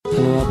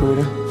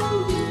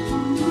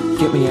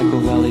got me Echo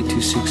Valley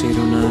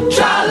 26809.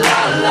 Cha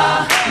la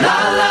la, la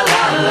la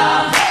la la,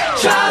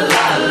 cha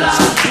la la,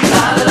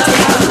 la la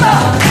la la.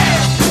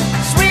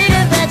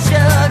 Sweeter than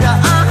sugar,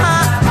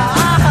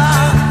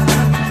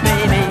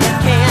 baby, you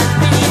can't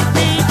be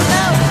beat,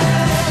 no.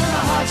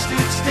 My heart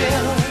stood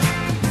still,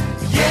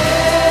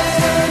 yes,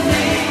 her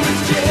name was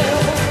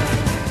Jill.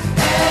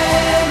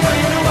 And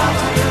when I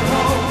walked her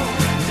home,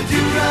 to do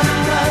run,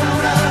 run,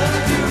 run, to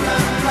do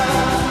run,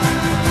 run.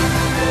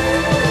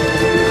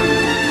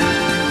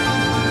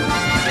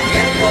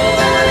 Echo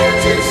Valley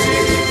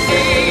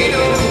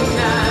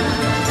 26809,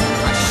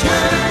 I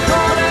should have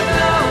called that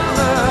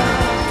number.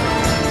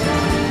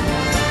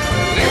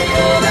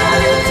 Echo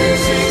Valley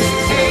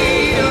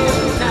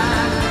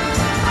 26809,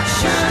 I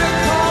should have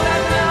called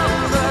that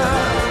number.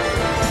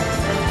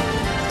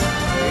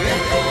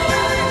 Echo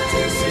Valley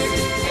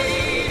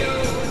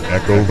 26809.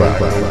 Echo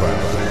Valley.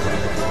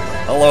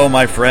 Hello,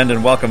 my friend,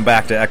 and welcome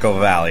back to Echo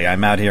Valley.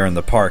 I'm out here in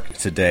the park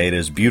today. It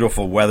is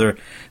beautiful weather.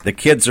 The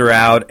kids are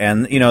out,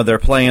 and, they're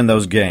playing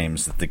those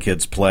games that the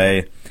kids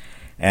play.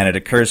 And it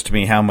occurs to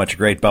me how much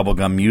great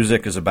bubblegum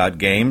music is about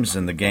games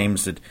and the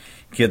games that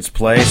kids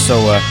play.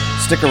 So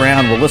stick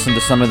around. We'll listen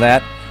to some of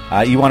that.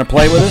 You want to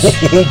play with us?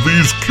 Oh,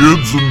 these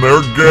kids and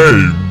their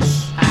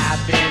games.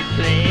 I've been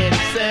playing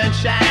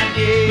sunshine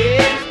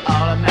games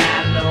all of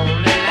my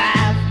lonely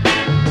life.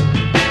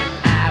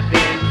 I've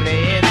been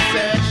playing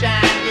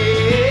sunshine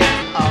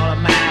games all of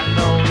my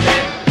lonely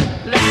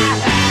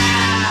life.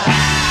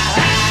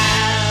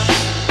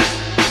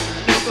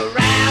 Look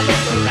around,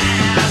 look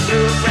around,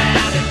 look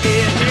around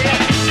again.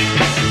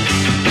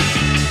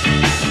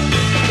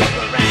 Look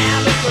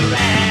around, look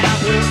around,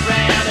 look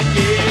around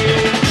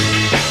again.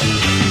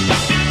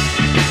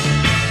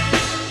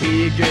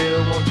 Hey girl,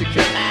 won't you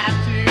come out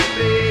to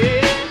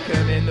play?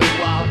 Come in the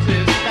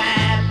water's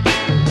fine.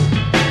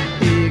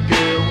 Hey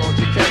girl, won't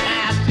you come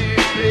out to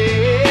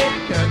play?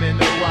 Come in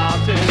the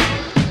water's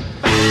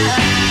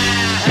fine.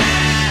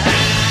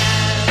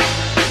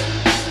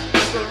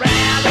 Look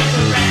around, look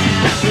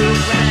around, look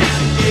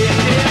around again.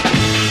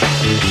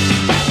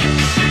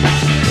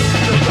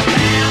 Look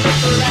around,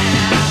 look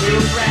around,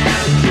 look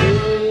around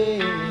again.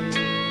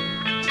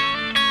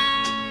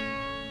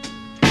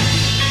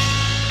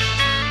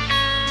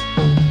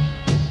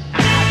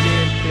 I've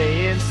been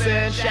playing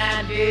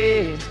sunshine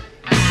games.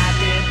 I've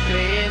been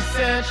playing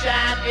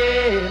sunshine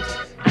games.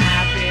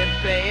 I've been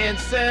playing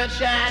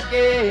sunshine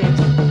games.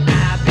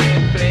 I've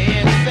been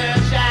playing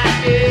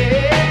sunshine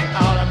games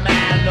all of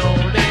my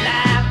lonely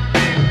life.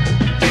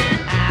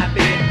 I've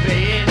been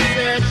playing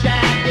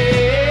sunshine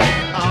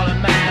games all of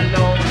my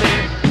lonely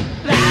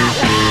life.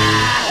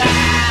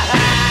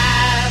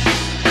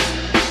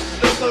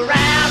 Look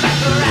around,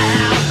 look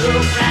around,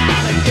 look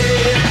around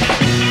again.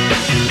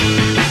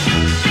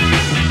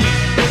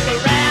 Look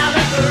around,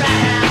 look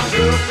around,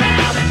 look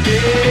around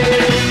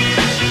again.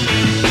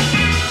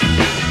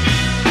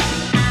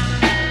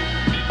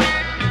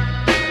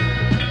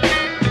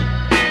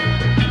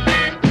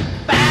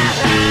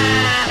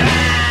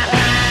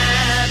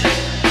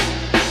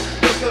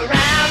 Look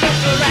around,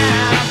 look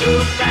around,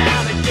 look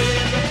around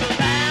again. Look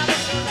around, look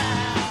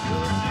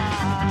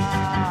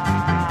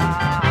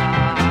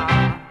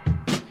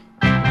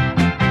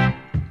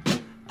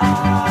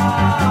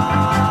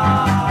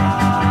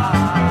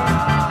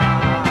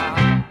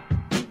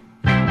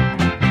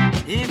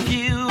If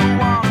you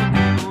want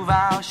to groove,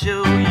 I'll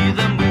show you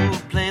the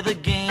move. Play the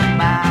game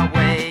my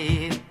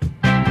way.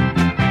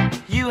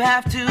 You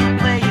have to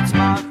play it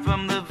smart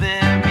from the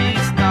very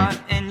start,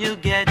 and you'll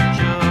get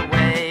your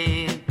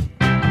way.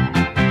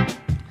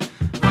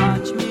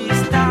 Watch me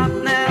stop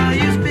now,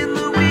 you spin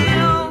the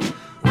wheel.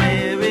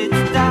 Where it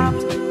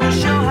stops will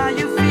show how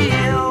you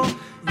feel.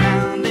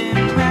 Round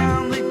and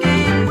round the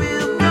game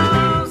wheel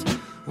goes.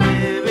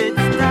 Where it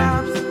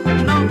stops,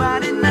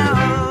 nobody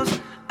knows.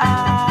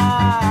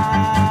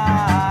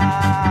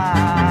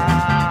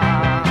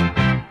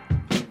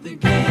 The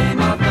game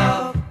of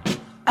love.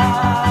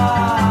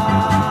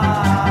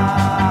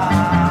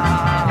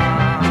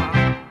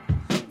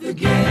 The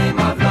game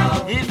of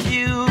love. If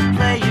you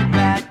play it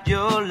right,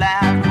 your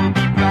life will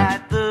be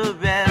bright the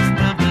rest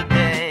of the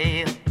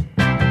day.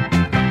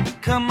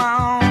 Come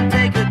on,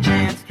 take a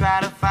chance, try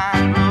to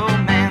find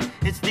romance.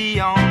 It's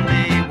the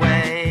only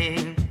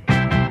way.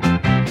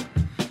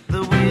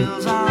 The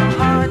wheels are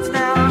hearts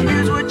now,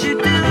 here's what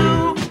you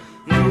do.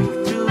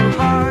 Move to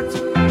hearts,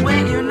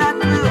 wait, you're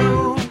not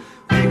through.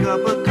 Pick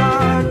up a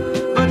card,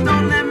 but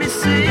don't let me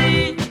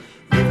see.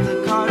 If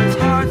the card is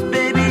hearts,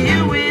 baby,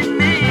 you and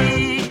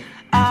me.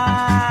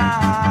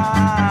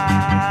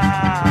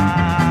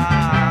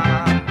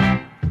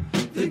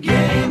 The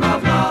game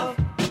of love.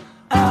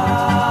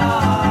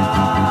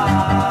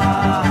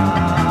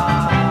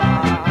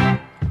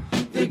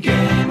 The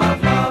game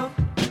of love.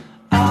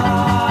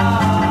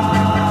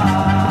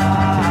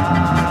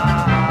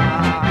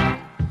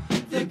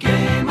 The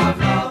game of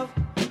love.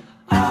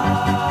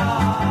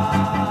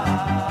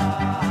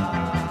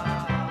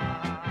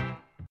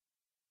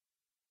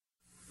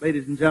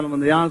 Ladies and gentlemen,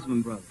 the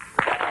Osmond brothers.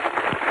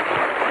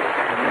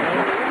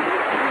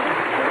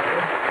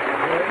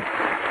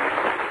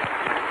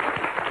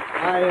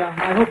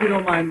 I hope you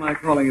don't mind my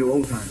calling you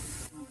old time.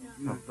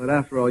 No, but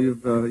after all,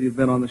 you've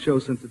been on the show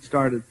since it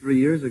started 3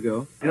 years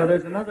ago. You know,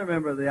 there's another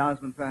member of the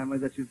Osmond family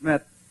that you've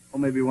met,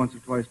 maybe once or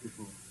twice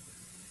before.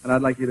 And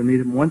I'd like you to meet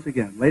him once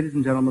again. Ladies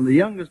and gentlemen, the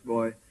youngest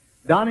boy,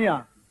 Donnie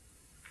Osmond.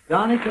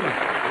 Donnie, come on.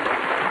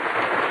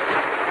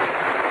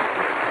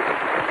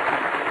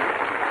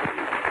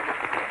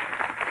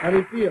 How do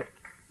you feel?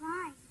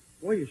 Fine.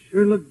 Boy, you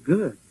sure look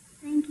good.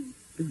 Thank you.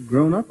 You've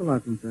grown up a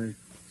lot since I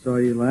saw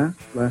you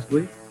last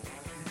week.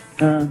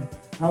 How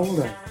old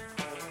are you?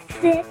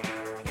 6.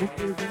 6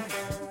 years old.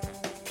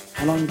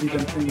 How long have you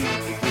been singing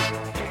this week?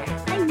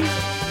 I knew.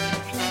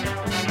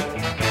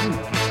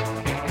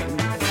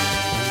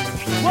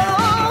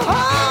 Whoa,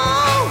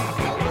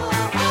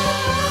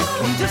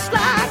 just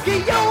like a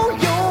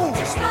yo-yo.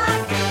 Just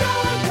like a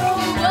yo-yo.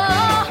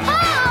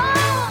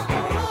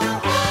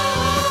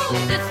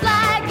 Whoa, just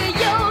like a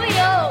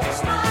yo-yo.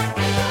 Just like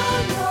a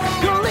yo-yo.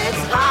 Girl,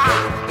 it's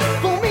hard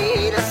for me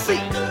to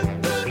see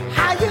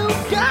how you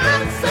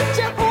got such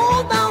a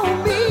hold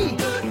on me.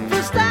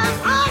 First I'm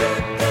up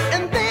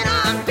and then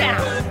I'm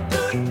down.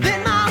 Then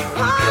my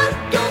heart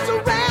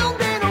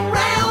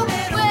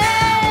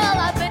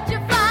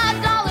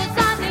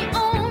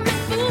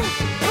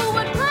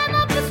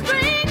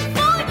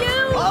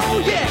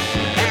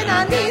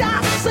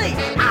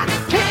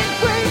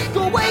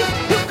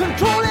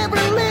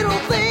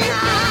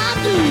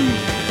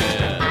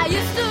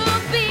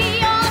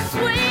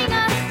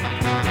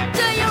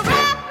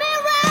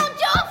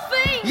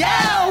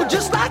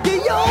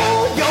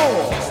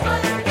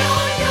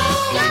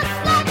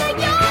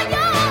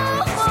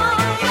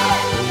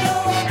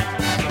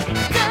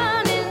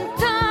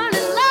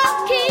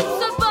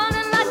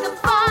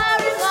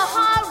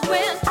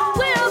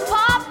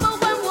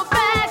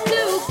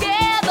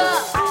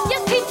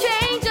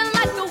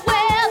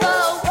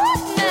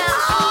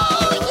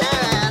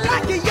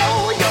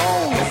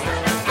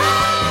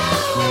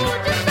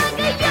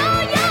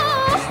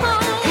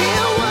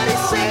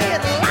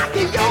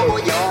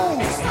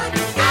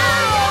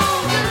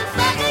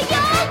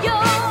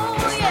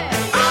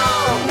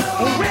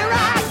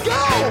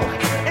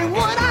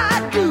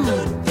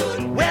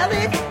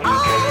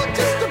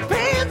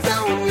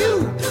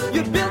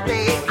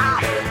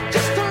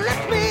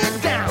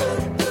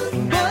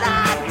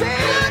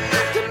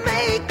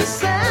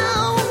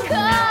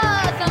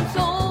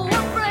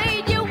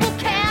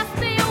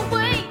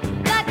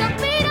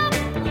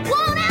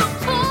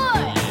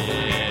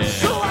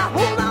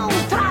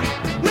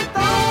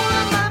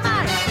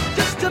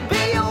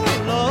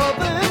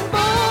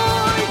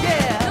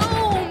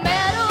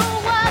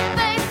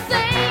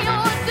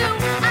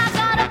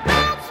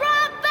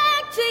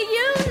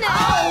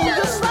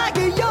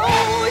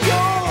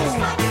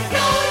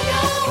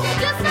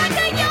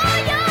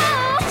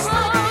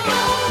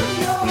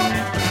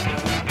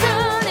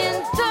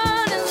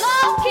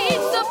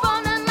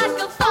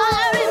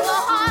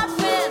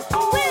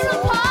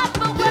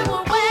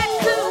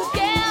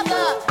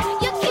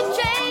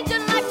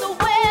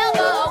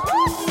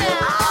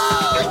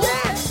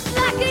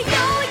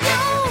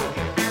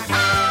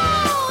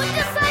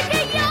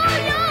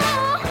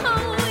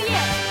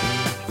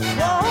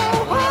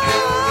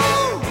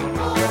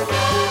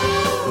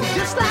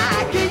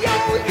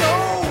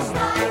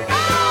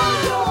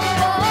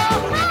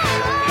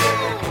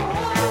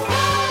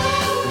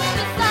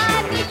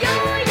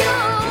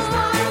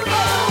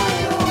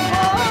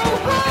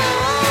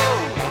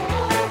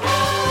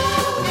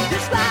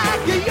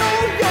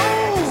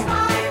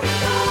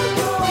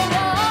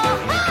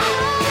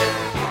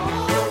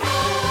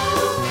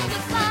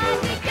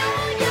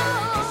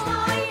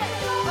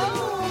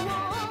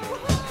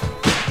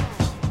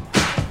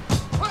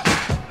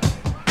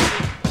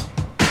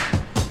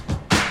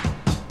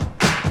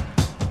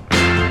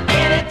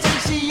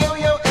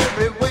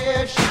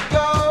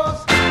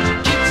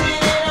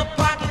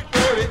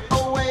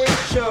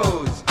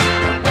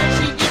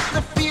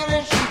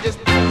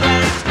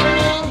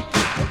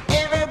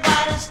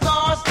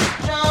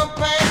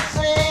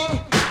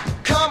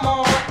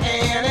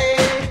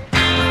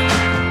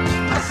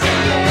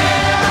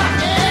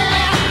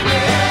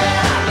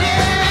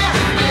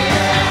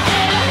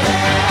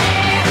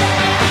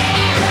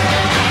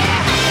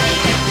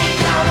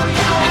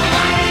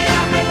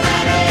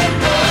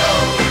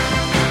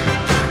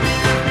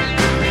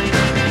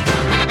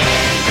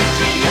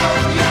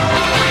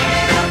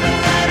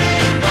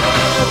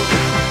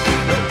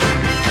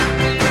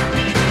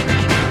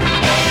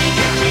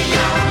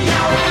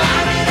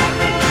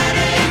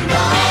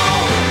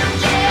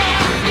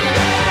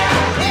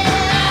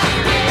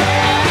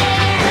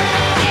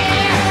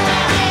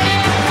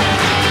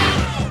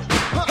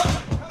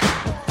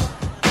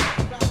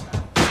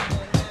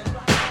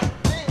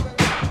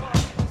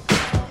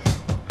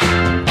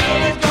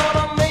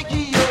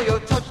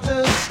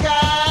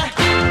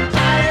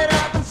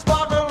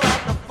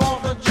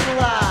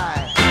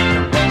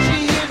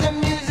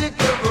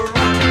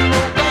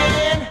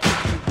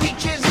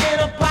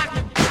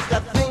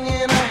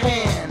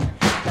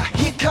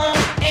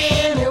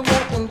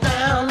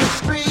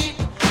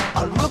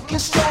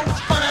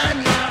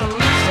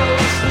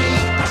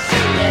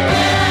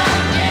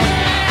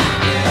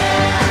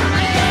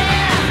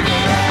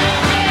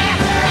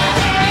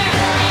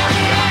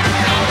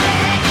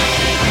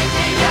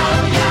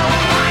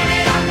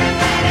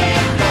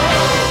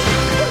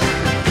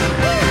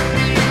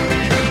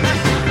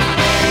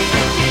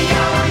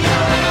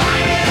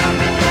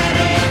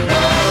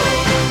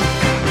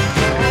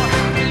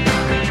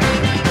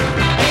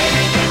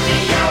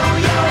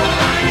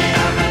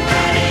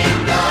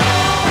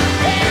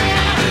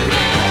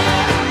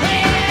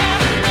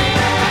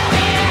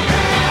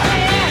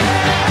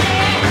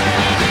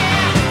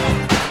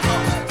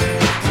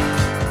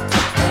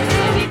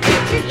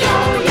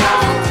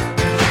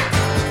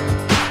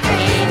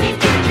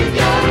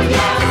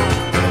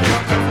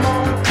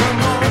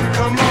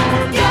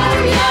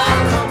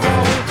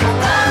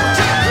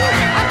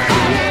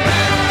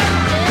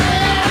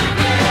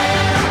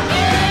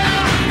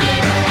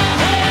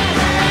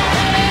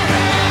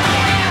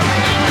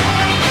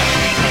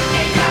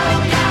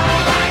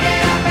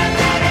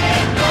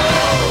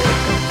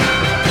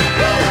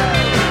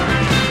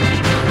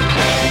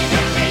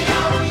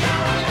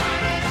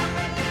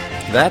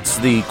That's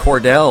the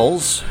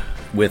Cordells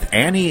with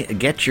Annie,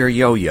 Get Your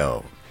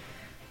Yo-Yo.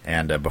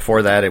 And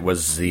before that, it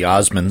was the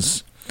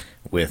Osmonds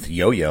with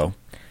Yo-Yo.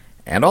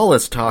 And all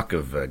this talk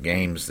of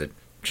games that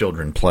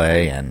children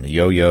play and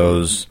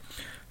yo-yos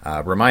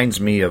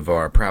reminds me of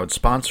our proud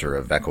sponsor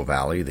of Echo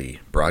Valley, the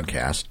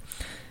broadcast.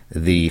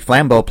 The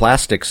Flambeau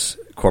Plastics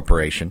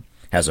Corporation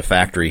has a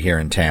factory here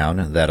in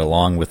town that,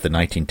 along with the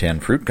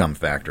 1910 Fruitgum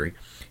factory,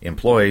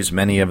 employs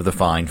many of the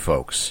fine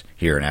folks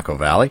here in Echo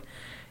Valley.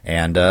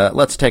 And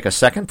let's take a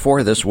second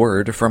for this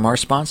word from our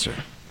sponsor.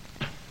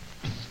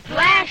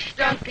 Flash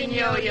Dunkin'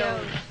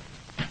 Yo-Yos.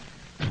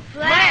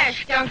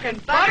 Flash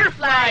Dunkin'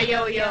 Butterfly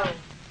Yo-Yo.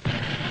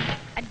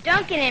 A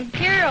Dunkin'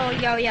 Imperial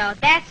yo-yo,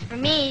 that's for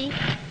me.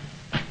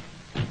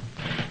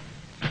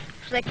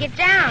 Flick it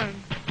down.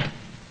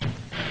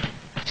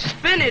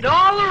 Spin it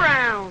all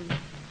around.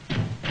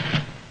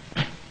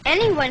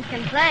 Anyone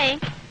can play.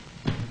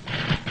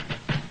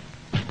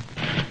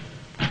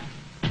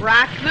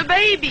 Rock the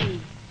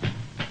baby.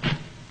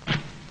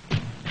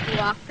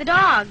 Walk the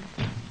dog.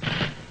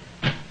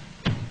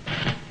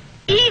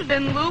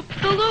 Even loop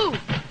the loop.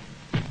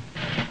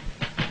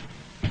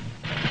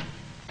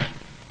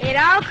 It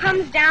all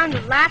comes down to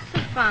lots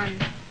of fun.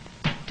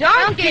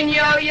 Dunkin'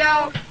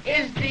 Yo-Yo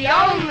is the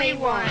only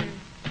one.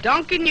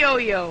 Dunkin'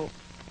 Yo-Yo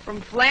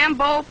from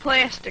Flambeau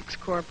Plastics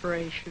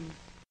Corporation.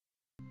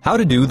 How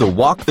to do the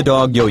walk the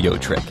dog yo-yo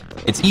trick.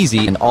 It's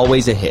easy and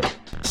always a hit.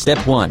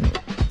 Step 1.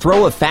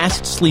 Throw a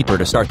fast sleeper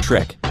to start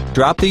trick.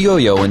 Drop the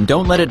yo-yo and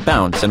don't let it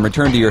bounce and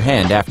return to your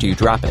hand after you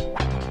drop it.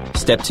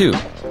 Step 2.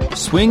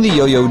 Swing the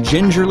yo-yo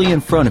gingerly in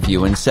front of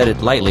you and set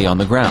it lightly on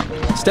the ground.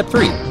 Step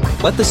 3.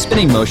 Let the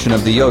spinning motion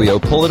of the yo-yo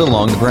pull it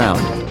along the ground.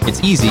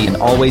 It's easy and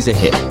always a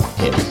hit.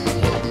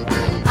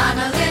 I'm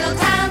a little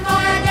town boy,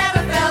 I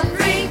never felt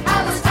free.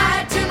 I was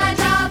tied to my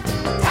job,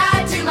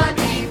 tied to my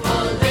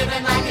people,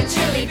 living like a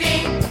chili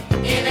bean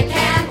in a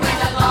can. When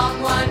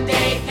along one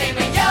day came a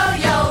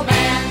yo-yo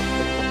man.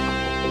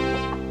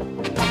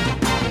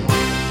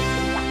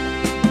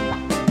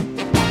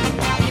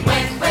 He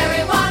went where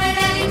he wanted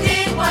and he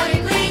did what he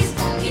pleased.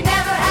 He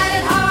never had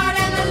it hard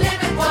and the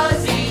living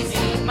was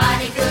easy.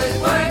 Mighty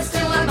good words to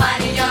a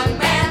mighty young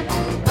man.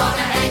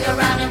 Gonna hang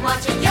around and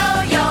watch a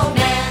yo-yo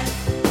man.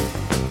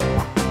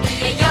 Be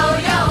a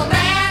yo-yo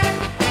man.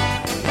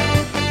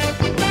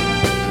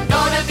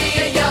 Gonna be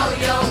a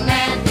yo-yo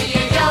man. Be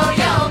a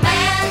yo-yo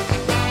man.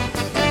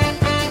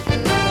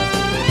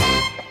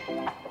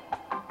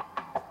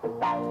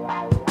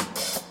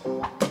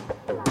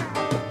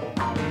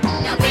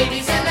 Now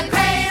babies in the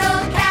cradle,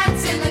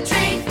 cats in the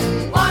tree.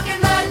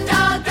 Walking the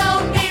dog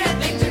don't mean a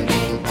thing to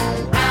me.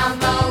 Round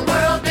the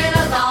world, been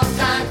a long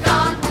time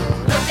gone.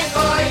 Looking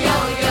for a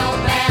yo-yo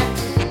man.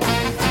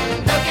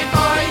 Looking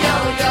for a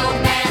yo-yo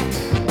man.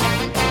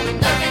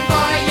 Looking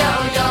for a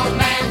yo-yo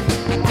man.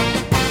 Now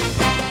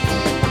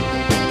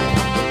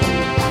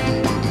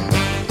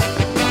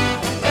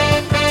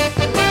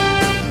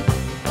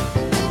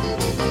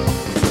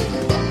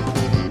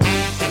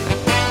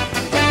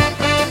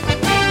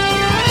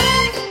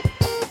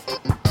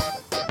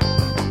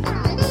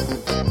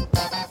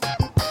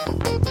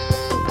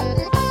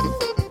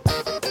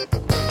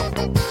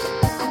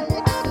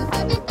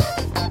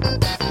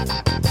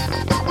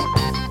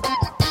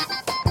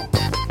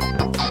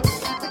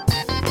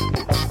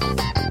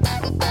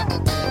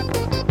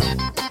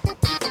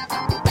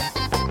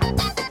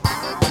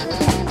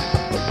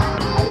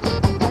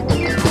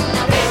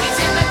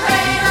babies in the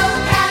cradle,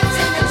 cats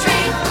in the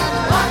tree.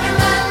 Walking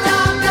the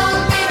dog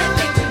don't mean a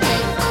thing to me.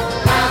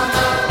 Round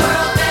the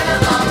world, been a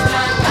long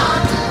time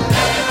gone.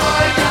 Looking for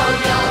a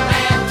yo-yo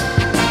man.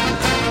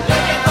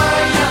 Looking for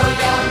a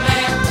yo-yo man.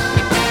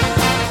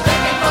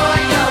 Looking for a yo-yo man. Looking for a yo-yo man. Looking for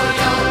a yo-yo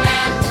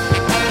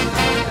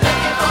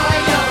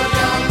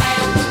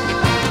man.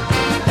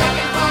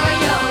 Looking for a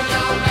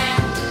yo-yo man.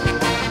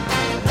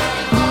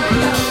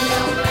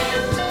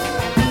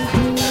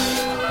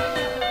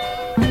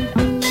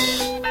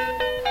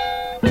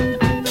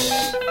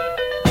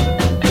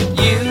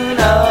 You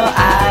know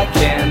I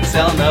can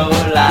tell no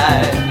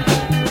lie.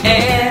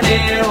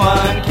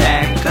 Anyone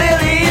can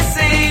clearly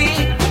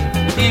see.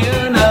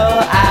 You know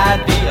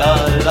I'd be a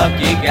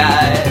lucky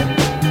guy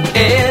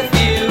if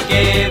you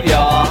gave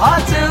your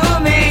heart to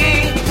me.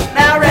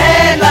 Now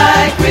red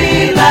light,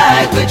 green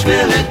light, which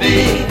will it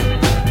be?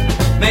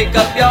 Make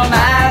up your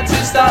mind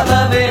to start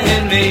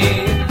loving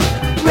me.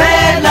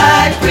 Red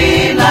light,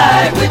 green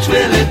light, which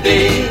will it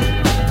be?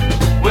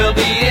 We'll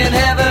be in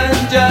heaven,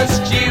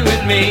 just you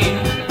and me.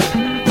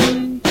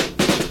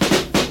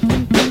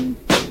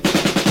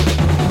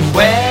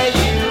 Where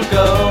you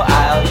go,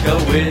 I'll go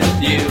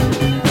with you.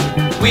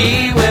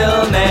 We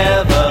will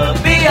never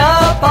be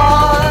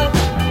apart.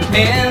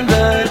 In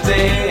the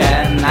day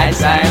and night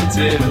time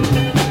too.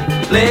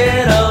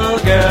 Little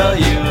girl,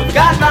 you've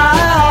got my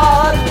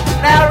heart.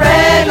 Now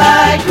red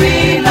light,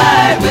 green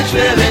light, which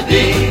will it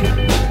be?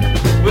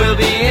 We'll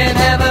be in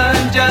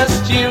heaven,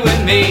 just you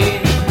and me.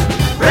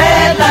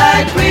 Red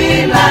light,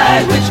 green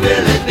light, which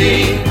will it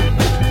be?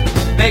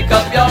 Make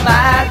up your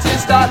mind to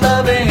start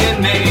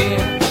loving me.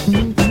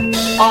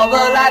 All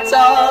the lights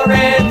are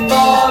red.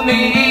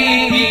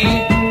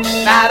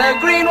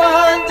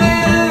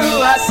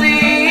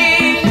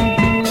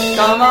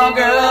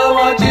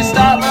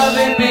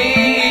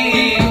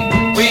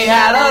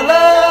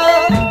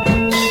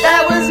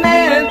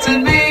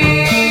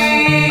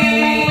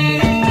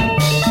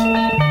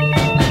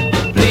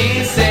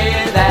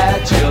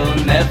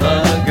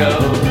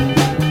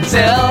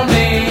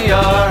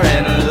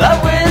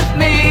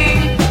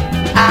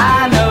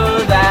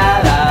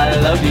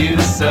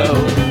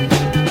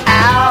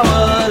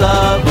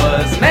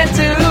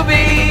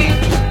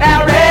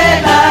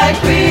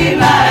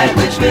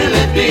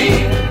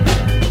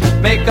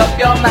 Make up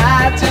your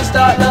mind to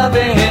start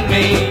loving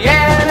me.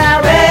 Yeah,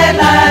 now red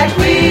light,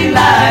 green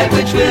light,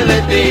 which will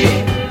it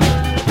be?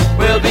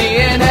 We'll be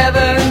in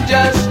heaven,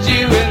 just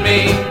you and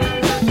me.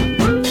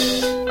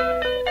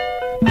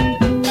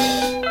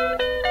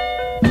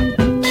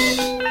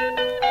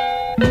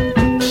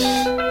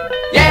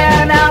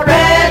 Yeah, now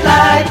red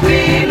light,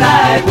 green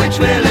light, which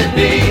will it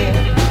be?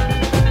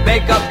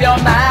 Make up your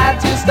mind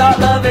to start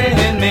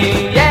loving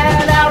me.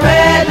 Yeah, now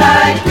red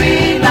light,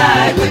 green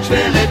light, which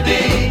will it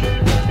be?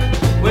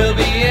 We'll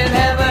be in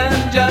heaven,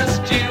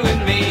 just you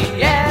and me.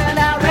 Yeah,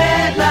 now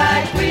red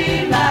light,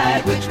 green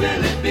light, which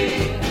will it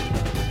be?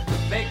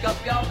 Make up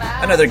your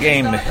mind. Another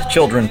game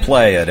children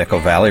play at Echo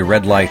Valley,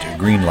 red light,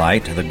 green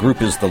light. The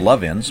group is the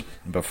Love-Ins.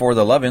 Before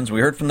the Love-Ins,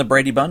 we heard from the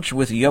Brady Bunch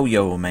with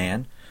Yo-Yo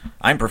Man.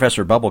 I'm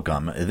Professor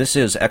Bubblegum. This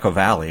is Echo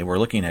Valley. We're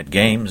looking at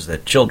games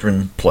that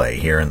children play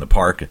here in the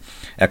park,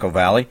 Echo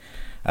Valley.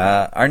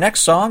 Our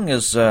next song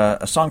is a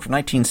song from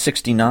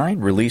 1969,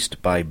 released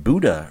by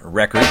Buddha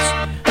Records.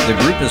 The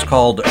group is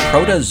called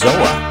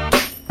Protozoa.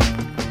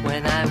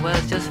 When I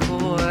was just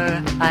 4,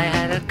 I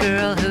had a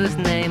girl whose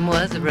name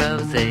was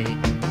Rosie.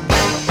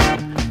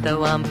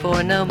 Though I'm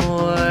 4 no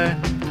more,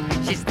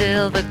 she's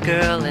still the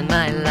girl in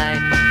my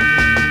life.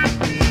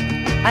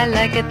 I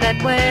like it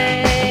that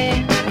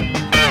way,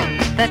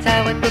 that's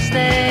how it will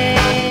stay.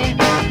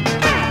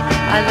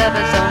 I love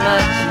her so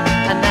much,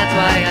 and that's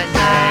why I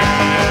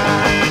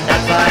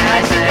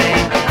say,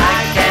 I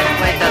can't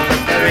wait to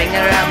put the ring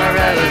around my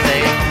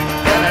Rosie.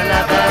 Gonna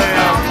love her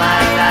all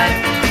my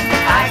life.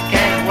 I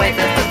can't wait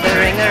to put the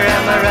ring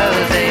around my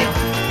Rosie.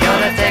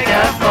 Gonna take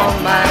her for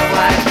my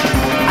wife.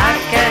 I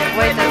can't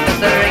wait to put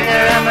the ring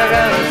around my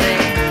Rosie.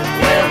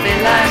 We'll be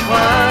like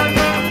one.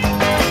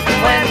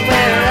 When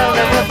we're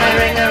older, we'll play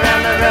ring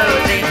around the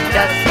Rosie,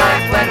 just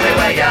like when we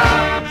were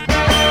young.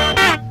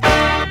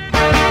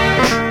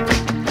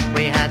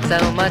 We had so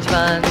much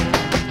fun.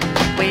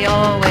 We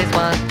always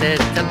wanted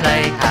to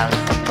play house,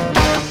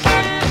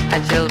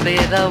 and she'll be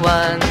the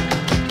one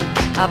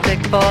I'll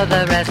pick for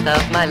the rest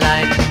of my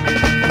life.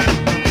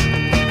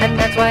 And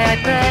that's why I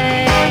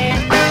pray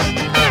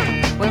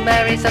we'll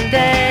marry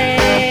someday.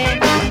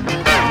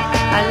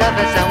 I love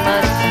her so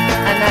much,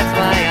 and that's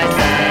why I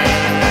say,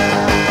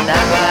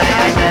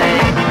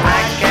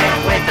 I can't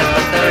wait to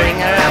put the ring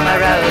around my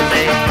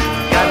Rosie.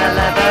 Gonna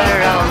love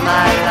her all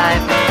my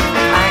life.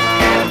 I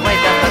can't wait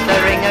to put the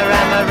ring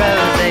around my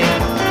Rosie.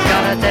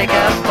 Gonna take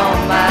her for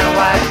my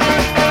wife.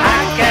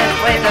 I can't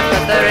wait to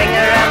put the ring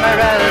around my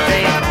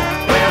Rosie.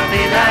 We'll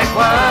be like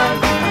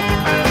one.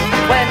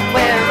 When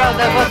we're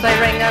older, we'll play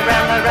ring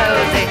around my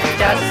Rosie,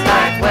 just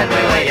like when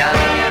we were young.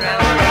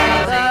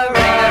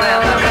 Ring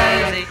around the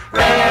Rosie,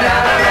 ring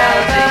around the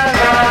Rosie.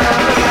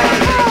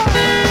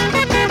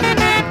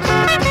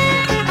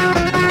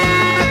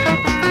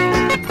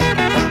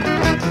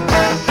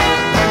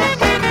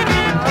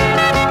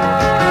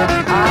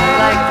 I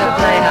like to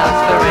play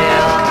house for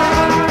real,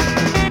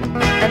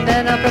 and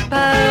then I'll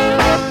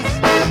propose,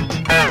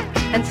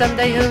 and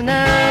someday who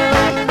knows,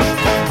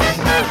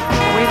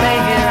 we may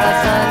hear our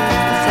son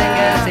sing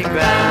as he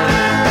grows,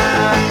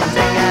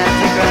 sing as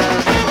he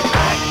grows.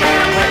 I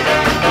can't wait to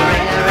put the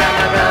ring around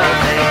my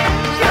Rosie.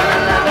 Gonna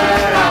love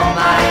her all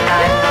my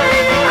life.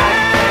 I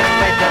can't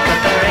wait to put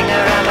the ring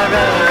around my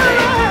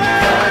Rosie.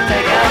 Gonna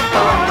take her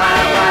for my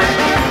wife.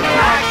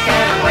 I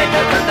can't wait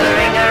to put the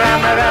ring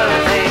around my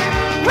Rosie.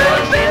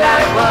 We'll be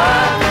like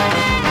one.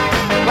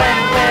 When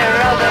we're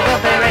older,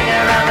 we'll play ring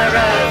around the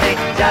Rosie,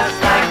 just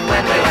like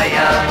when we were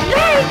young.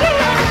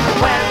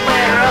 When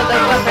we're older,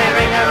 we'll play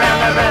ring around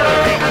the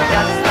Rosie,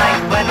 just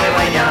like when we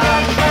were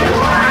young.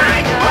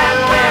 When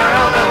we're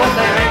older, we'll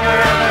play ring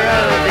around the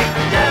Rosie,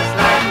 just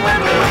like when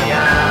we were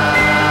young.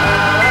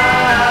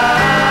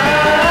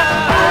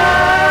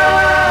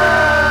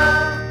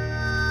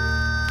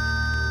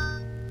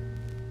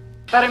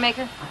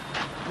 Buttermaker,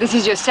 this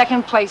is your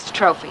second place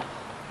trophy.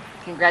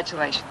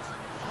 Congratulations.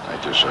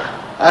 Thank you, sir.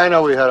 I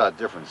know we had our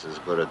differences,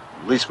 but at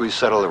least we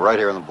settled it right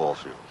here in the ball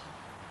field.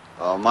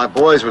 My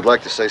boys would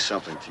like to say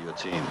something to your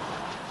team.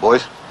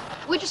 Boys?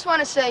 We just want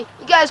to say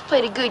you guys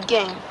played a good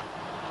game.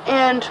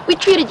 And we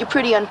treated you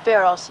pretty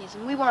unfair all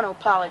season. We want to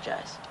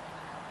apologize.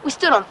 We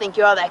still don't think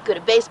you're all that good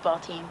a baseball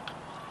team.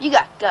 You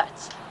got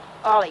guts.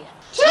 All of you.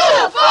 2,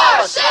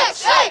 4,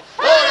 6, 8.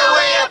 Who do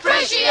we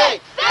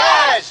appreciate?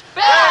 Bears!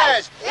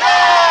 Bears!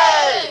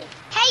 Yay!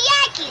 Hey,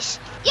 Yankees,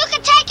 you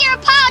can take your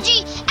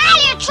apology out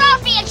of your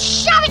trophy and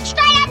shove it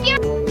straight up your...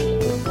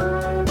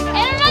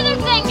 And another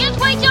thing, just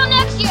wait till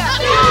next year.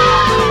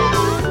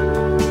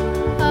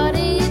 How do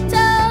you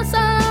tell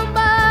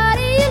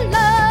somebody you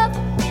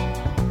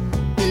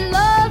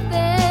love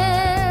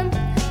them,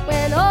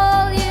 when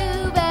all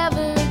you've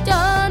ever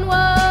done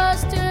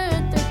was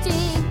turn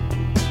 13?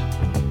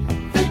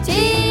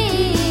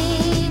 13.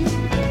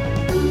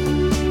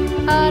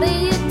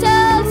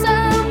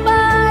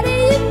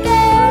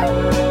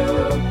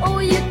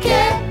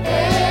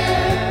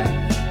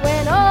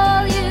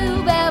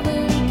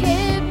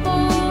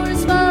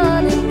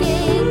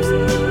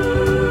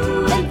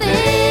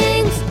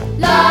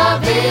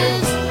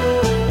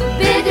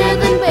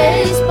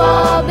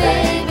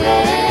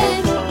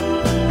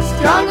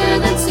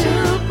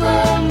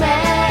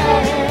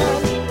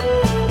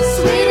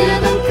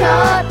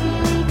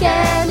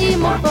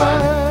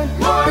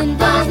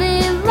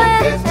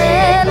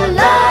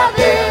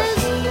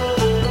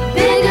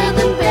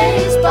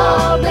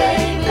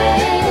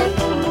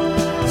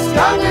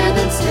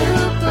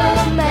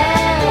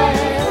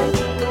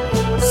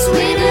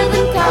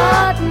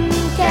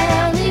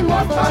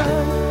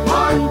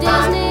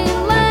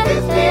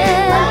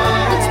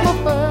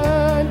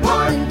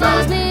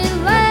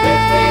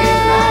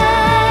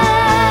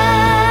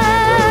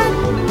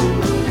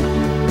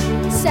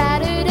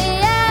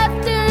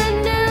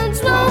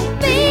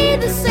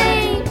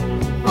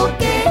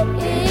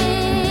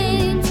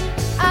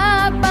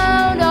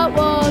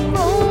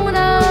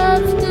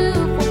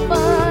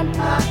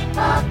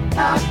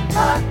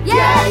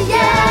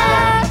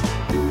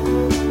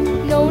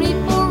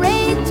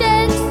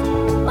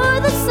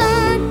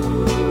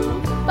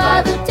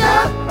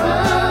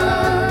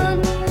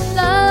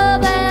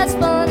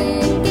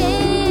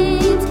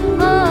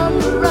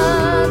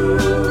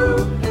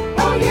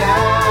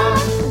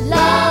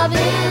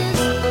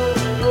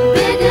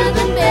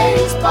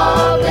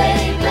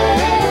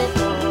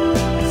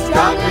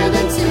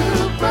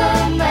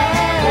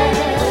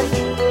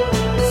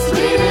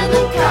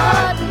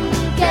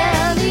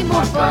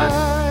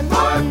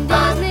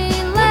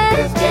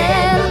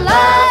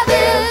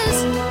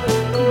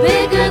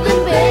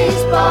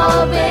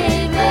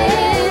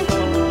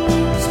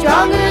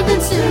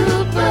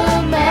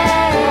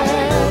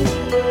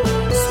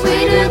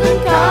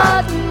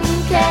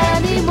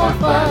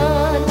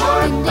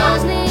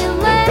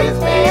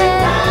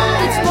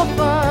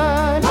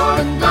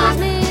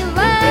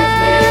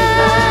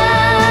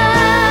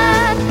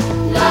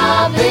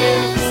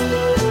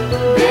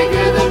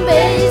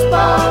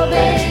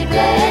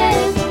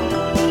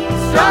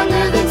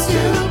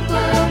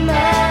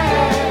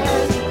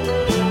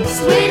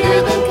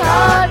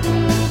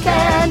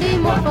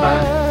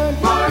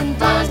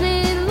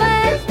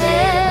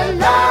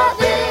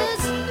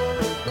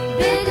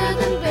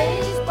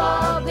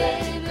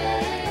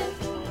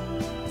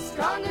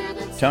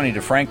 Tony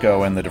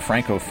DeFranco and the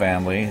DeFranco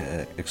family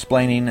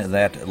explaining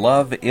that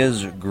love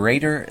is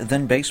greater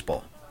than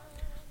baseball.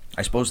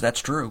 I suppose that's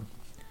true.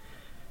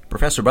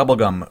 Professor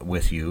Bubblegum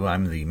with you.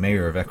 I'm the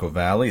mayor of Echo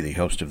Valley, the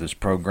host of this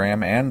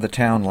program, and the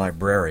town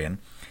librarian.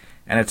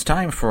 And it's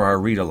time for our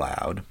read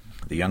aloud.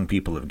 The young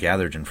people have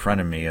gathered in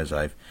front of me as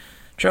I've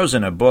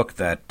chosen a book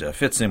that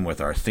fits in with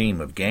our theme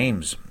of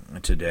games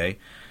today.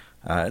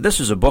 This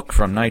is a book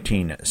from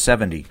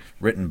 1970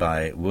 written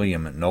by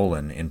William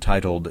Nolan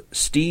entitled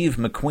Steve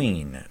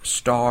McQueen,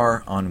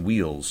 Star on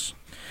Wheels.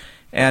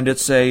 And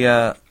it's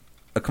a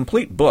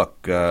complete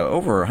book,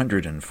 over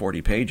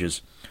 140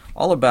 pages,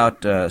 all about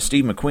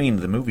Steve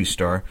McQueen, the movie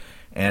star,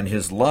 and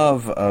his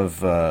love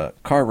of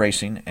car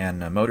racing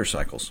and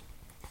motorcycles.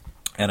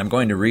 And I'm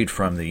going to read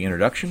from the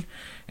introduction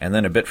and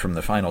then a bit from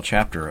the final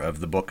chapter of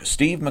the book,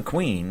 Steve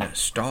McQueen,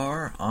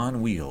 Star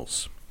on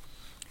Wheels.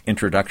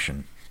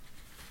 Introduction.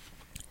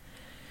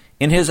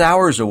 In his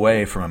hours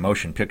away from a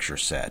motion picture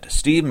set,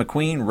 Steve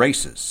McQueen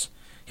races.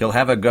 He'll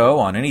have a go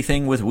on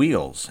anything with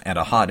wheels and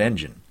a hot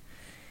engine.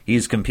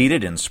 He's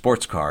competed in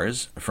sports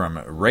cars,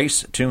 from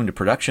race-tuned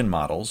production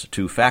models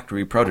to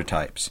factory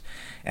prototypes,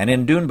 and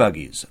in dune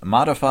buggies,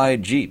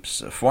 modified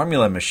Jeeps,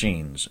 formula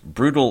machines,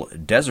 brutal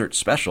desert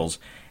specials,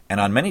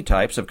 and on many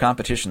types of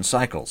competition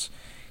cycles.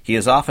 He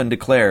has often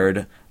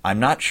declared,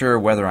 "I'm not sure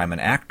whether I'm an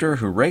actor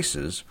who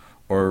races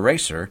or a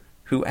racer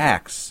who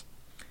acts."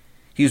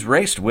 He's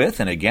raced with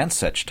and against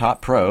such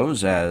top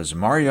pros as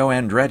Mario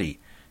Andretti,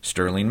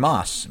 Sterling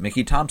Moss,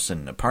 Mickey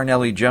Thompson,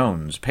 Parnelli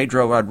Jones,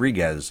 Pedro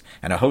Rodriguez,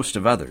 and a host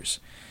of others.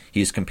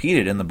 He's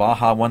competed in the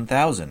Baja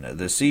 1000,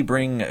 the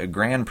Sebring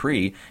Grand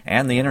Prix,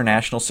 and the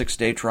International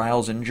Six-Day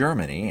Trials in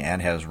Germany,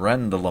 and has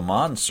run the Le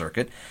Mans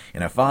circuit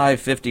in a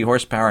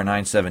 550-horsepower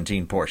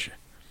 917 Porsche.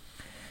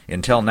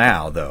 Until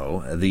now,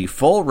 though, the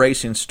full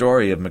racing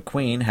story of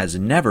McQueen has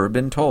never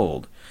been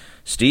told.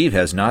 Steve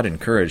has not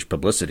encouraged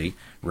publicity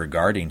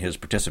regarding his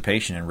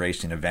participation in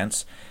racing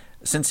events,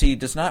 since he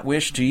does not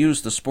wish to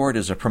use the sport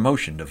as a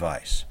promotion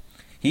device.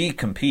 He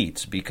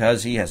competes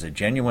because he has a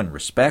genuine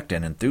respect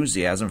and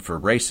enthusiasm for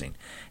racing,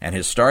 and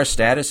his star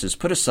status is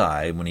put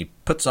aside when he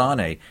puts on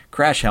a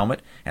crash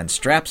helmet and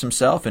straps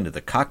himself into the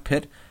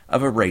cockpit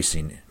of a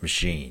racing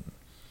machine.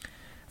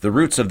 The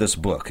roots of this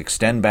book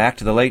extend back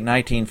to the late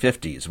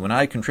 1950s, when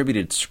I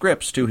contributed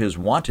scripts to his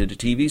Wanted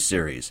TV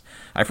series.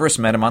 I first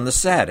met him on the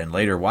set and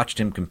later watched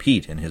him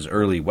compete in his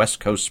early West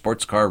Coast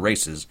sports car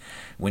races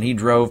when he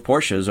drove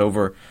Porsches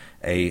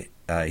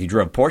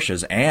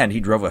and he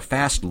drove a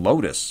fast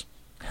Lotus.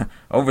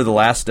 Over the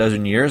last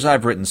dozen years,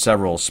 I've written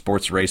several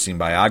sports racing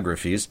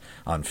biographies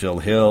on Phil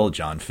Hill,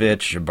 John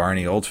Fitch,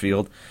 Barney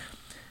Oldfield.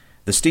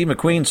 The Steve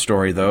McQueen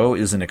story, though,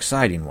 is an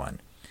exciting one,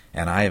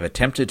 and I have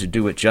attempted to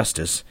do it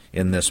justice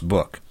in this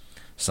book.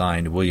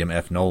 Signed, William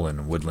F.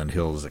 Nolan, Woodland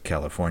Hills,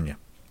 California.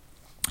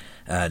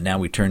 Now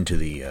we turn to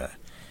the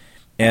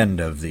end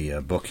of the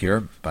book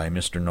here by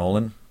Mr.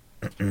 Nolan.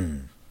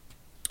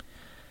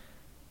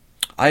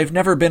 I've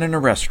never been in a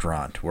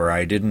restaurant where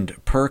I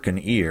didn't perk an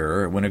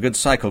ear when a good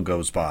cycle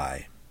goes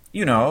by.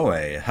 You know,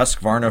 a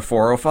Husqvarna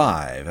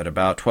 405 at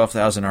about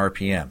 12,000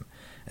 RPM.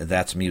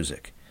 That's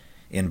music.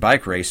 In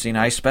bike racing,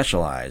 I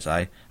specialize.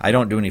 I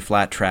don't do any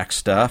flat track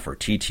stuff or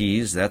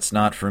TTs. That's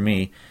not for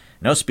me.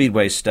 No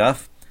speedway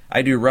stuff.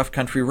 I do rough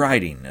country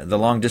riding, the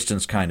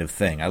long-distance kind of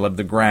thing. I love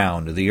the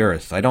ground, the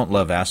earth. I don't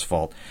love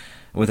asphalt.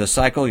 With a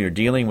cycle, you're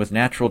dealing with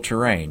natural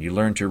terrain. You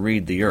learn to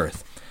read the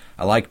earth.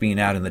 I like being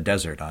out in the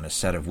desert on a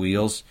set of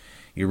wheels.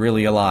 You're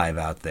really alive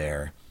out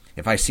there.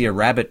 If I see a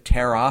rabbit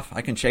tear off,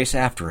 I can chase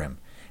after him.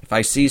 If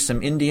I see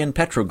some Indian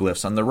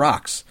petroglyphs on the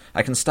rocks,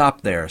 I can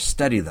stop there,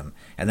 study them,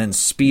 and then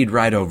speed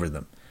right over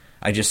them.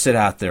 I just sit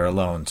out there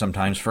alone,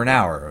 sometimes for an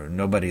hour,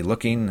 nobody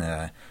looking,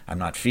 I'm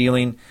not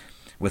feeling,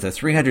 with a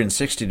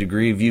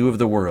 360-degree view of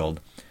the world,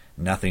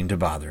 nothing to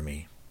bother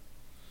me.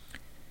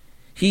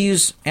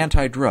 He's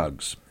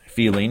anti-drugs,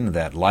 feeling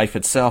that life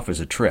itself is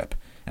a trip,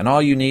 and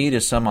all you need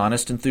is some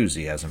honest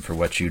enthusiasm for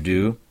what you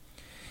do.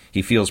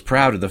 He feels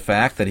proud of the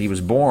fact that he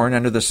was born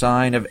under the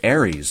sign of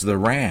Aries, the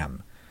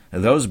ram.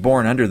 Those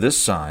born under this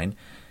sign,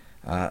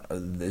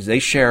 they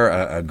share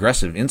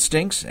aggressive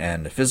instincts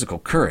and physical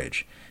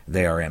courage.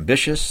 They are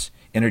ambitious,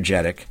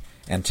 energetic,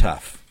 and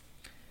tough.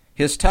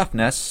 His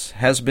toughness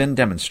has been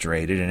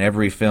demonstrated in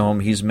every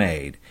film he's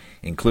made,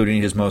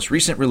 including his most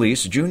recent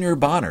release, Junior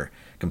Bonner,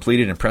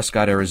 completed in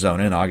Prescott,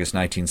 Arizona in August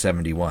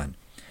 1971.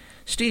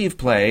 Steve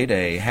played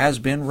a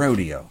has-been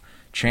rodeo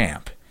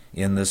champ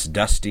in this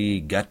dusty,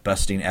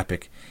 gut-busting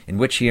epic in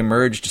which he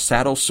emerged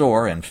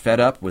saddle-sore and fed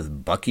up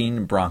with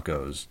bucking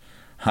broncos.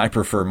 I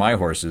prefer my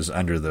horses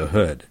under the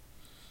hood.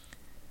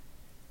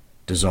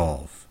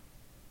 Dissolve.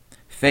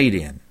 Fade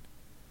in.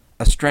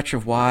 A stretch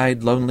of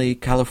wide, lonely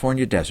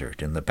California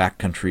desert in the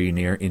backcountry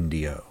near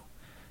Indio.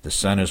 The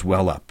sun is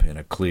well up in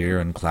a clear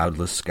and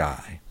cloudless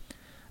sky.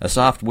 A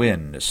soft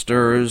wind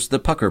stirs the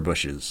pucker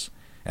bushes,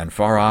 and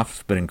far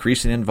off, but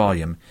increasing in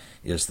volume,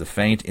 is the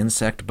faint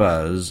insect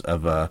buzz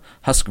of a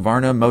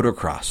Husqvarna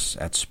motocross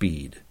at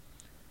speed.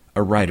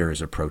 A rider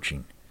is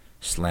approaching.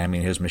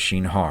 slamming his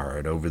machine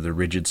hard over the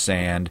rigid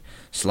sand,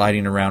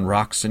 sliding around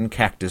rocks and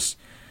cactus,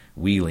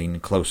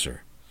 wheeling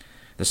closer.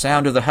 The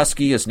sound of the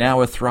husky is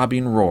now a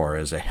throbbing roar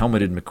as a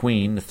helmeted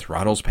McQueen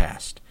throttles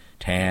past,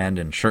 tanned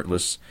and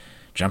shirtless,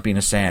 jumping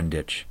a sand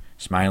ditch,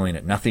 smiling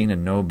at nothing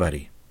and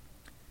nobody.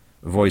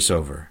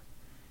 Voiceover.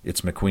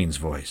 It's McQueen's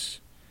voice.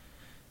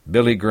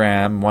 Billy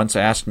Graham once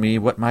asked me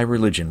what my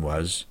religion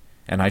was,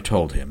 and I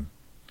told him.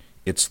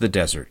 It's the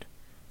desert,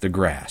 the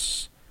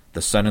grass,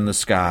 the sun in the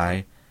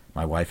sky,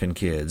 my wife and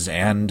kids,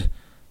 and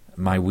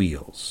my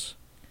wheels.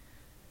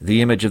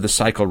 The image of the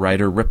cycle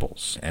rider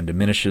ripples and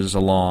diminishes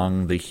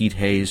along the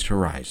heat-hazed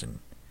horizon.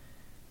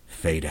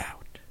 Fade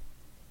out.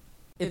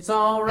 It's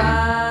all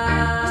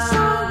right. It's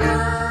all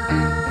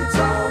right. It's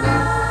all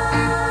right.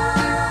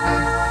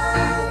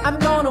 I'm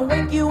gonna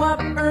wake you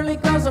up early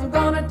 'cause I'm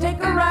gonna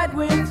take a ride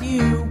with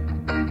you.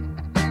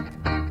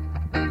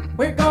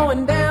 We're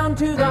going down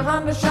to the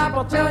Honda shop.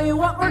 I'll tell you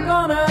what we're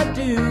gonna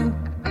do.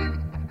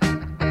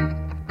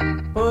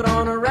 Put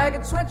on a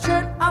ragged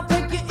sweatshirt. I'll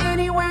take you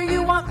anywhere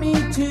you want me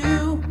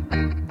to.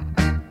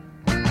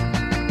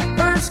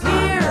 First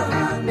gear,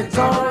 it's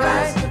all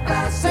right.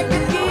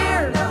 Second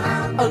gear,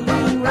 a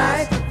lean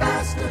right.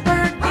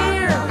 Third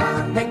gear,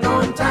 hang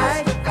on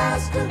tight.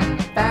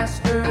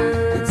 Faster,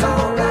 it's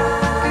all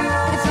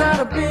right. It's not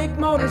a big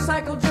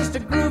motorcycle, just a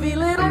groovy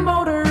little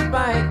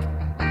motorbike.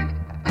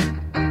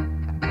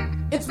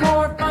 It's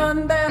more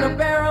fun than a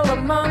barrel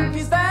of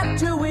monkeys, that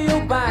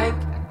two-wheel bike.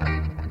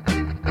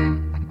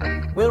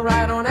 We'll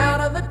ride on out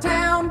of the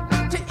town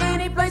to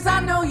any place I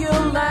know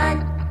you'll like.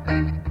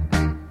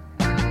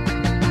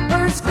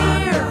 First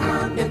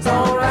gear, it's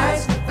all right.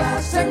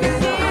 Second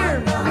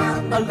gear,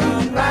 a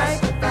lean right.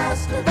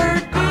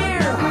 Third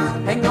gear,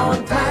 hang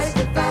on tight.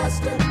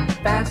 Faster,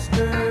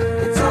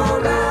 it's all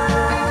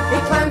right.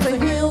 It climbs the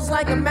hills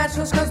like a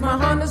mattress 'cause my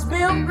Honda's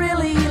built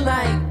really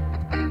light.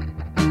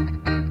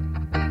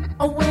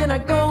 Oh, when I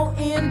go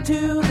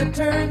into the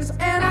turns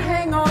and I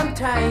hang on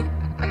tight,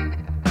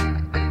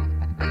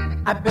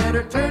 I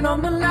better turn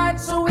on the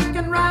lights so we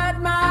can ride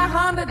my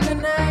Honda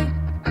tonight.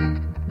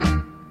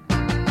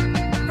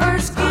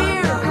 First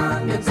gear,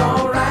 it's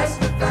all right.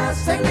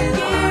 Second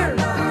gear,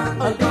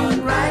 a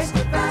lean right.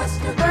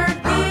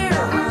 Third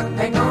gear,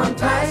 hang on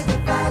tight.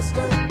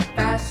 Faster,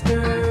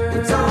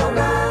 it's all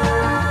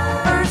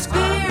right. First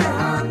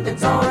gear,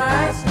 it's all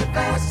right.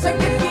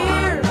 Second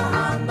gear,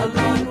 a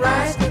lean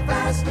right.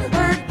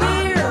 Third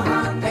gear,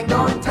 hang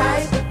on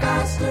tight.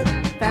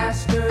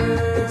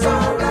 Faster, it's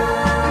all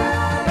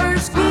right.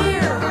 First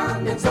gear,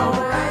 it's all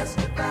right.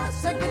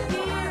 Second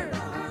gear.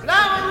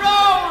 Now a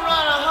roll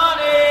runner,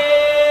 honey.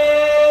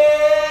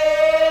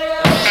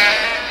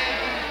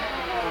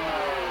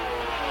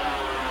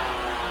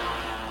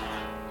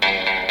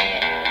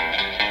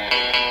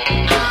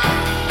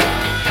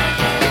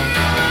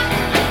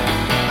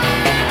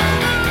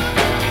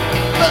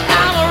 But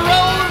I'm a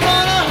road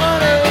runner,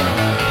 honey,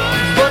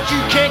 but you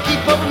can't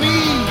keep up with me.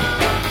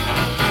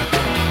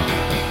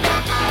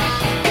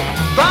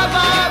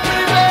 Bye-bye,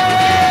 baby,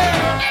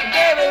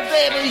 baby,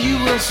 baby, you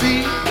will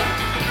see.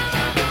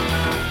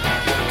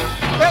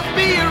 Let's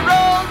be a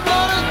road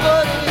runner,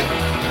 buddy,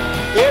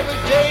 every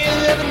day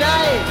and every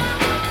night.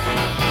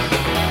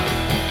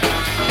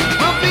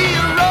 We'll be a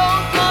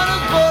road runner,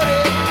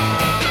 buddy,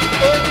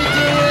 every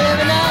day and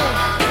every night.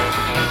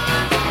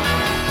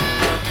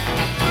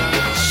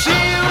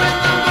 See you in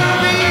the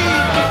movie,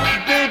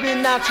 baby,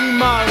 not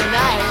tomorrow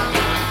night.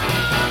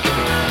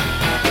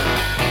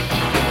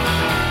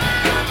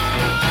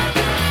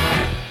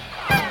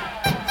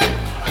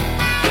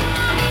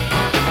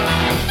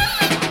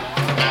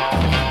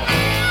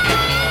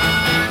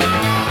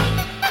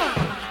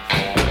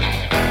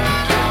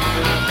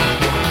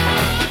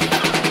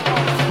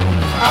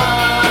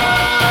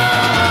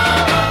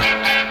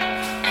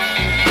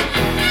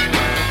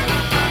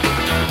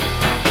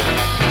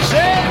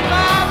 Say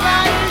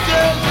bye-bye to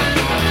Jersey,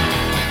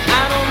 I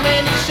don't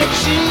mean to say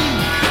she.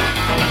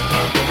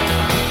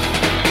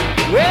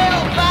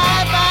 Well,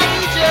 bye-bye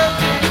to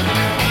Jersey,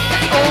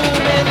 oh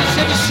man, to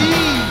say she.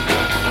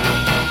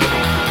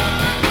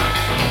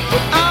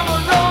 But I'm a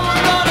road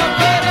runner,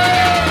 baby,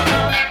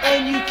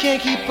 and you can't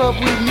keep up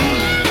with me.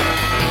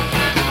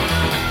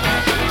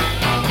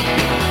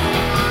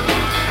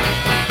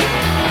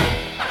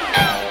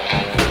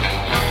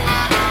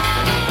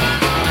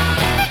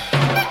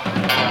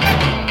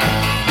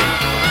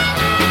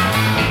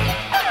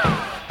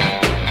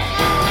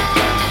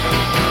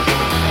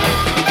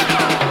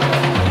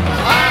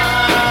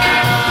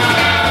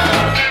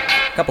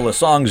 Couple of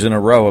songs in a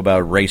row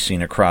about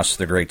racing across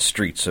the great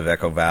streets of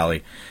Echo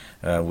Valley.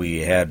 We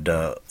had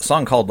a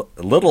song called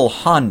Little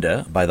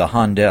Honda by the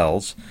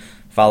Hondelles,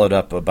 followed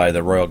up by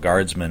the Royal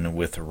Guardsmen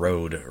with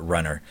Road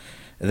Runner.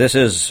 This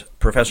is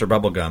Professor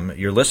Bubblegum.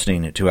 You're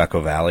listening to Echo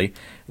Valley.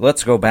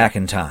 Let's go back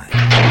in time. Atomic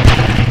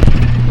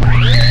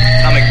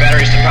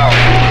batteries to power.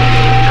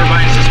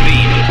 Turbines to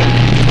speed.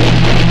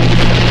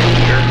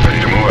 You're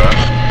ready to move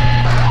out.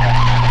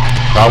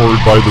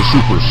 Powered by the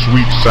super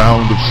sweet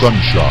sound of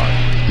sunshine,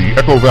 the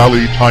Echo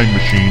Valley Time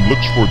Machine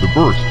looks for the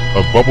birth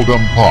of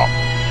bubblegum pop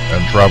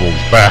and travels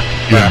back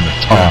in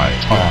time.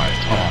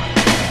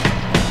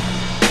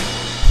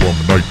 From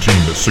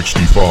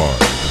 1965,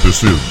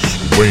 this is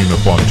Wayne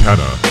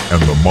Fontana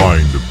and the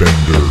Mind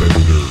Bender.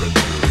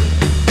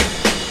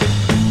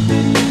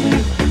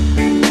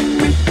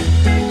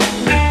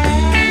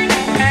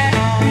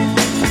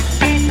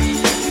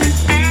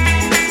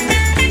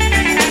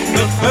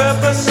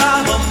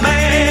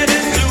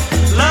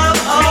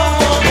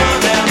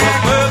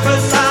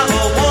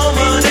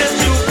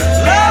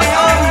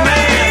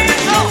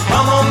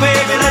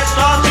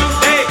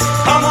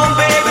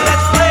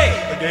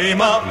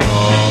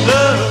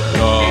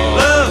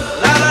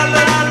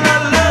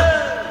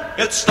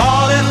 It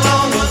started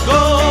long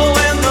ago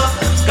in the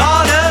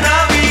Garden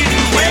of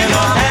Eden when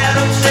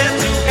Adam said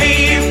to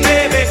Eve,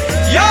 baby,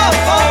 you're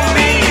for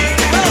me.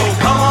 So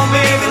come on,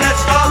 baby,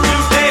 let's start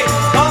today.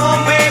 Come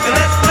on, baby,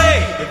 let's play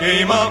the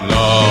game of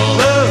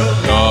love,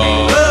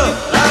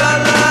 la la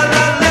la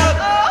la love.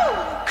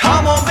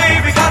 Come on,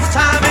 baby, 'cause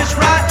time is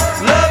right.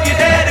 Love your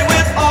daddy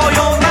with all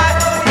your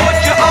might. Put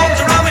your arms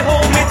around me,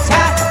 hold me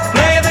tight.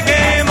 Play the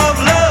game of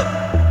love.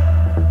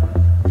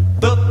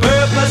 The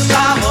purpose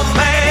of a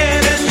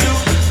man is to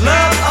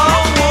love a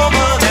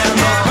woman, and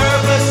the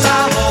purpose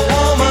of a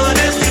woman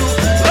is to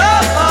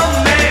love a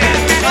man.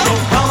 So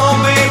come on,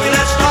 baby,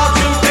 let's start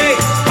today.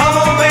 Come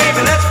on,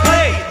 baby, let's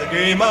play the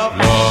game of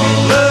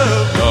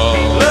love,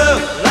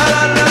 la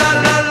la la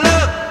la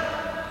love.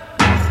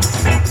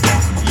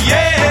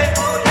 Yeah,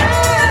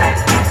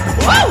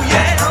 oh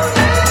yeah.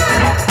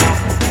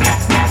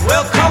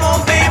 Well, come on,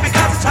 baby,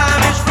 'cause the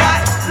time is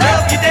right.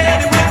 Love your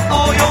daddy with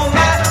all your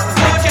might.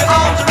 Put your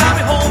arms around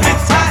me, hold me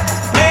tight.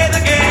 Play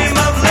the game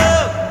of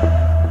love.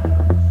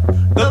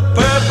 The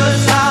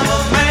purpose of a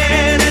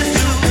man is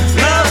to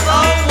love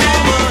a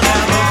woman,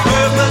 and the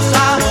purpose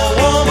of a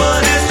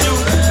woman is to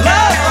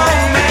love a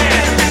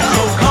man.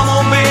 So come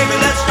on, baby,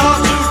 let's start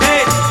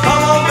today.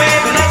 Come on,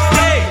 baby, let's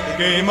play the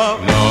game of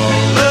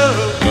love,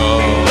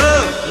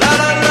 la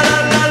la la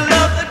la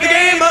love. The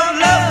game of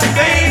love,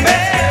 baby.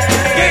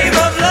 The game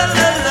of love,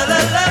 la la la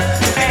la.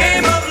 The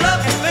game of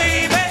love,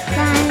 baby.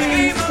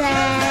 Simon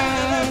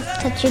says,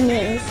 touch your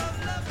knees.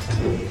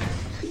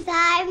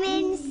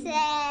 Simon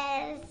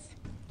says,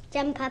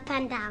 jump up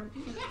and down.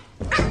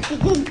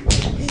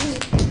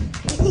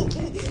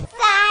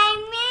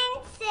 Simon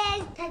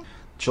says,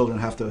 Children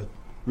have to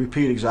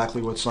repeat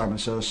exactly what Simon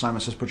says.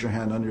 Simon says, put your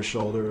hand under your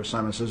shoulder. Or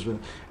Simon says, and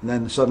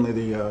then suddenly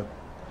the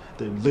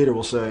leader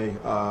will say,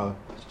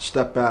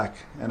 step back.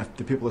 And if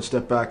the people that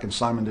step back and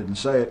Simon didn't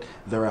say it,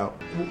 they're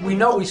out. We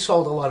know we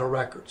sold a lot of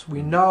records.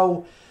 We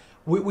know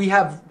we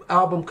have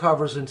album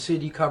covers and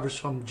CD covers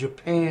from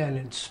Japan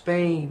and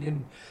Spain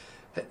and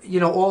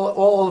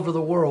all over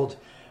the world.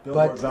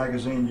 Billboard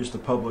magazine used to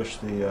publish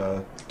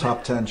the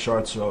top 10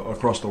 charts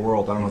across the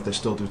world. I don't know if they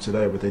still do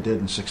today, but they did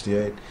in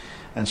 '68.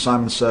 And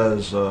Simon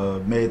Says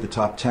made the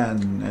top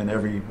 10 in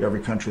every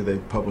country they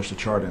published a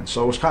chart in.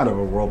 So it was kind of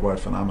a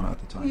worldwide phenomenon at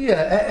the time.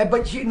 Yeah,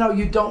 but you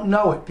don't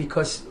know it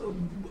because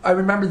I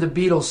remember the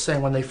Beatles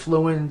saying when they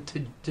flew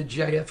into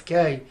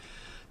JFK,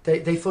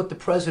 they thought the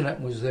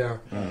president was there.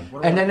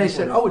 And then they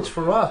said, oh, it's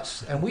for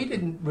us. And we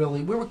didn't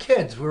really, we were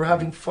kids. We were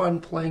having fun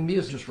playing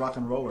music. Just rock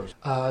and rollers.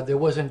 There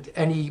wasn't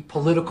any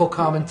political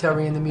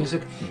commentary in the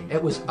music.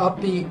 It was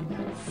upbeat,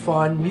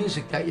 fun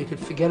music that you could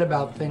forget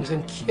about things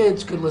and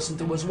kids could listen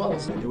to as well.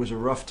 It was a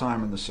rough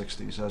time in the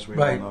 60s, as we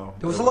Right. all know.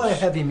 There was a lot of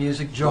heavy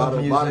music, drug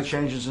music. A lot of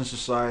changes in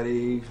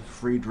society,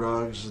 free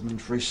drugs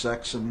and free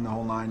sex and the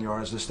whole 9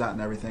 yards, this, that,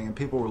 and everything. And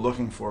people were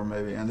looking for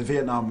maybe, and the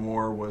Vietnam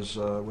War was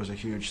a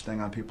huge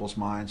thing on people's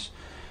minds.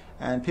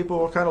 And people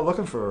were kind of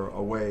looking for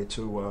a way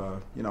to,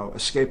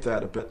 escape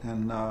that a bit.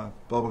 And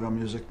bubblegum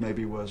music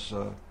maybe was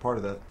part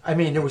of that. I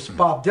mean, there was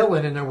Bob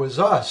Dylan and there was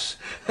us.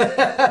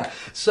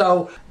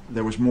 So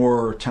there was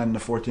more 10 to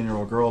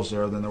 14-year-old girls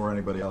there than there were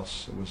anybody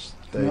else. It was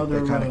they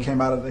kind of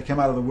came out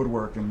of the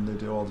woodwork and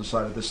they all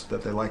decided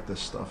that they liked this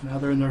stuff. Now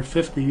they're in their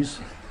 50s.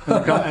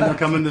 And they're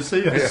coming to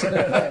see us.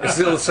 Yeah. It's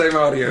still the same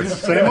audience.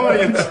 Same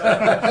audience.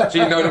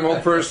 So you know them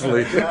all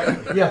personally.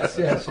 Yes.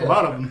 A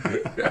lot of them.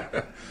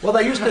 Well,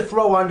 they used to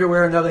throw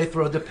underwear, now they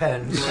throw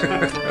Depends.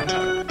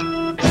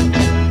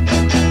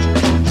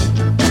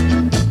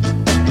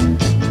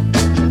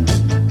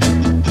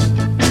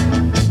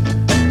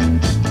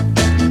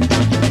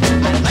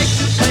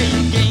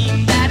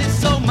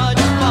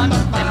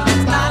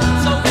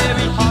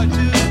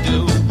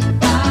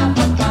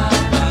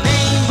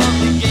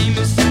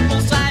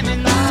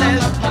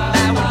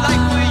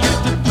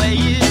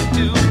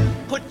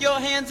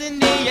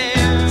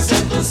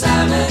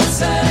 Simon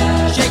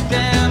Says. Shake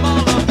them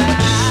all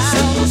about.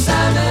 Simple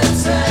Simon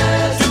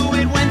Says. Do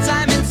it when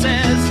Simon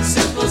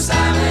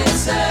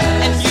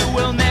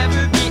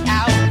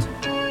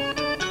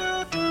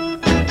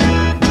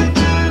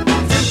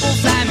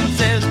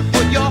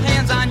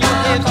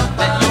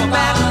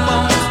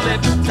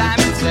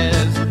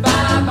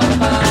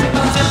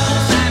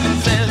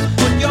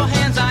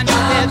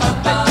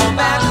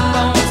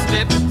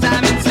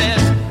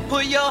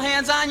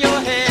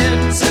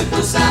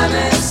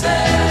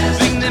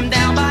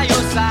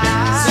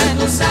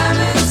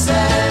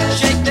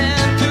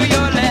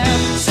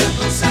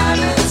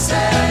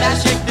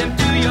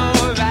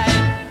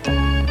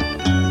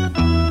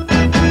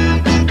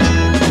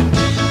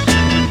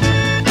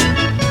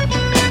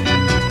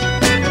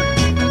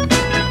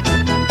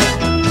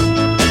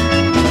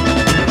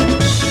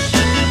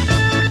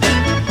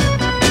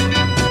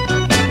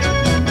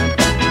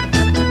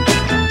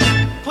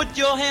Put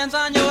your hands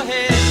on your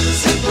head.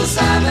 Simple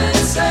Simon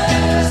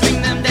says.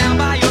 Swing them down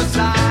by your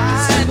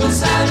side. Simple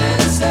Simon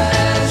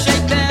says.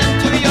 Shake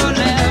them to your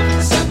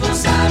left. Simple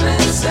Simon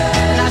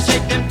says. Now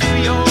shake them to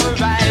your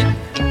right.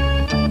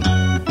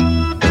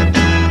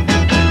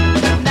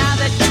 Now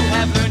that you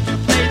have learned to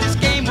play this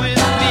game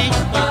with me,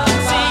 you can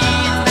see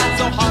it's not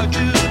so hard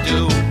to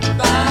do.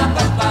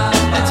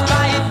 Let's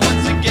try it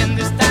once again,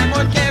 this time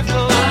more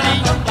carefully.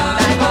 And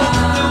I hope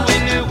the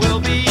winner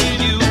will be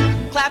you.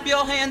 Clap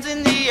your hands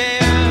in the air.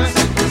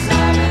 Simple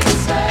Simon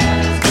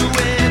says. Do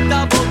it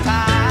double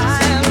time.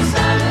 Simple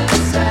Simon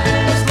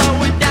says.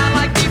 Slow it down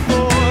like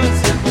before.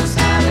 Simple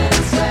Simon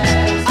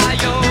says. Are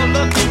you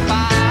looking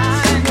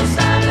fine? Simple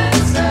Simon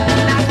says.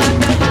 Now clap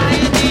them high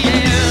in the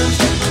air.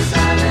 Simple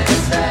Simon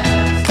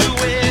says. Do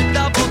it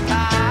double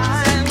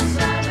time.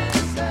 Simon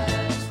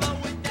says. Slow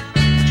it down.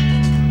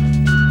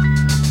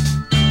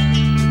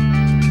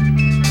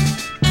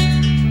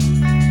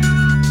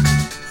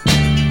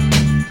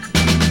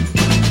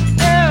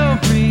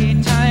 Every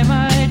time I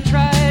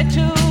try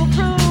to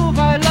prove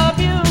I love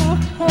you,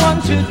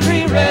 1, 2,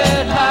 3,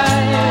 red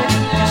light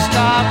to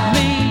stop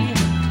me.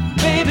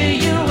 Baby,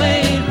 you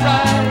ain't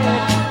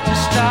right to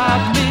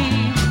stop me.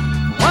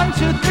 1,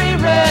 2, 3,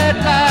 red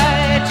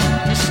light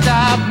to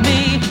stop me.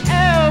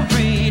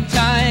 Every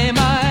time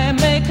I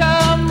make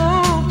a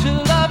move to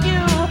love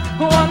you,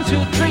 1,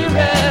 2, 3,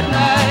 red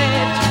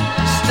light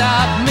to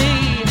stop me.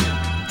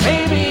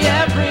 Baby,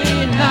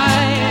 every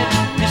night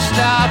you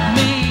stop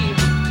me.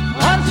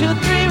 1, 2,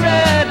 3,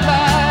 red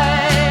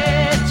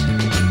light.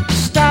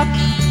 Stop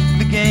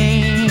the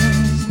game.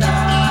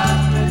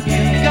 Stop the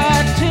game.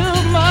 Got too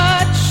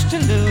much to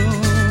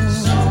lose.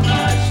 So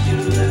much to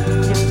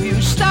lose. If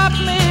you stop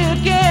me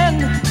again,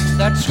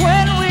 that's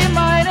when we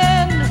might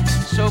end.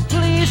 So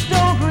please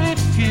don't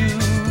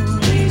refuse.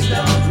 Please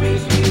don't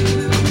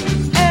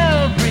refuse.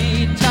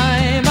 Every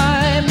time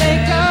I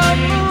make a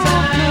move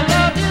to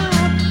love you,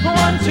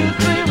 1, 2,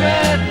 3,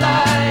 red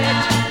light.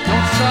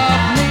 Don't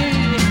stop me,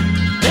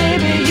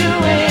 baby, you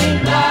ain't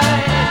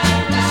right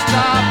to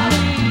stop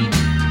me.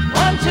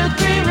 1, 2,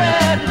 3,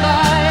 red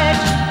light.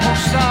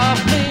 Don't stop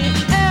me.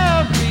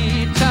 Every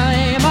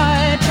time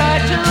I try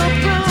to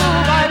prove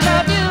I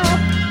love you,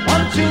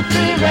 1, 2,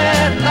 3,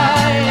 red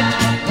light.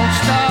 Don't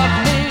stop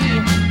me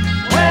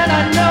when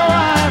I know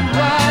I'm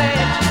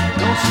right.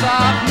 Don't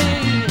stop me.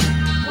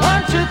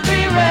 1, 2,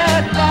 3,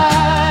 red light.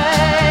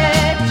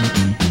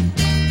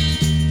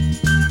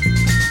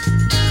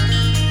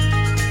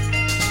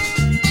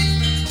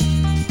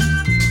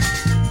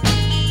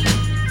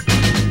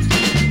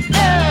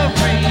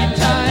 Every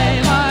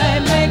time I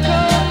make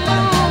a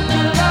move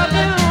to love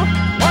you,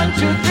 1,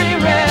 2, 3,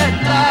 red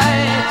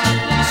light.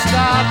 You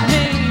stop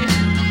me,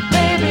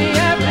 baby,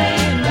 every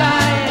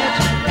night.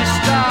 You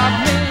stop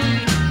me,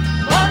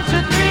 1,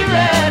 2, 3,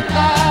 red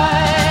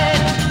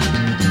light.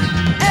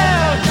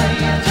 Every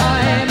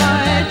time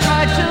I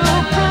try to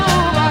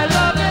prove I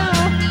love you,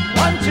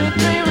 1, 2,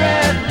 3,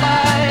 red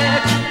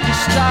light. You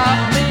stop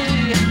me,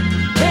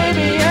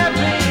 baby,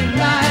 every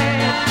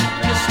night.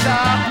 You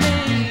stop me,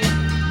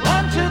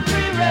 1, 2,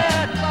 3,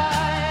 red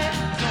light.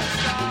 Don't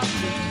stop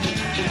me.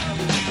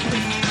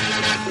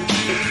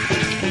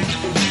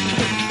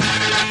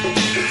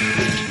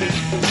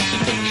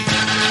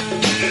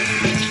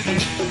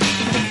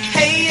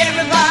 Hey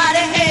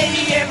everybody,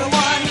 hey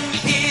everyone,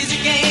 here's a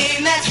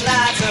game that's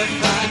lots of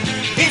fun.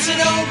 It's an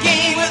old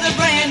game with a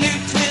brand new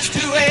twist.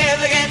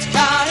 Whoever gets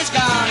caught is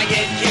gonna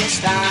get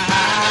kissed.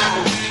 Hide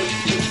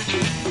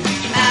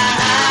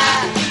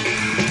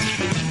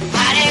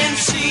and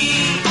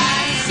seek,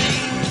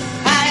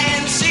 hide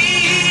and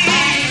seek.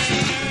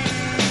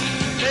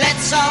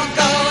 Let's all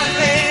go and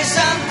play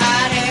some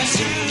hide and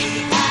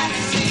seek.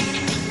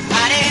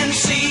 Hide and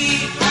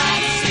seek,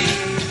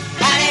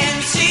 hide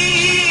and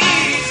seek.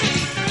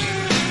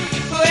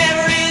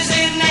 Whoever is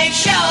in, make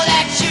sure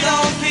that you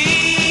don't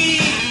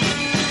peek.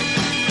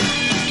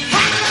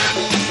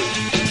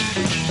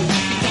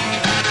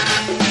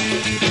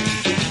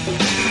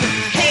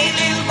 Hey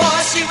little boy,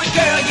 see what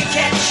girl you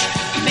catch.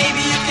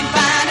 Maybe you can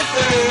find a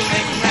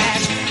perfect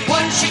match.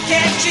 Once you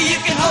catch her, you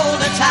can hold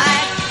her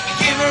tight.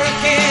 Give her a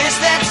kiss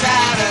that's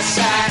out of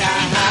sight.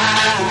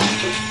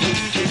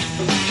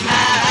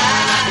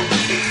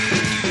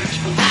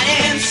 Hide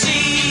and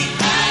seek,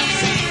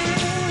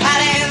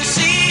 hide and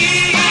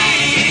seek.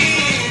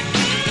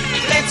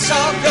 Let's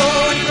all go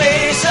and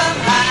play some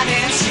hide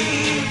and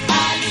seek.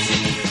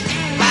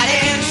 Hide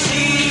and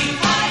seek,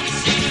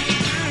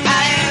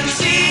 hide and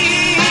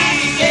seek.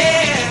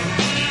 Yeah.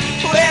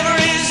 Whoever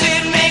is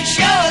in, make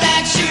sure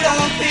that you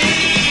don't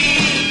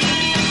peek.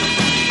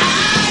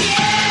 Ah,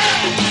 yeah.